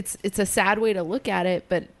 And it's a sad way to look at it,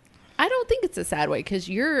 but I don't think it's a sad way, because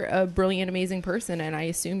you're a brilliant, amazing person, and I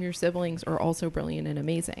assume your siblings are also brilliant and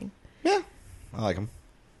amazing. Yeah. I like them.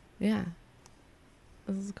 Yeah.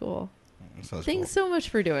 This is cool. Thanks so much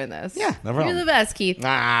for doing this. Yeah, no problem. You're the best, Keith. You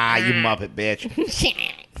muppet bitch.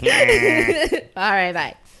 All right,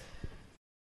 bye.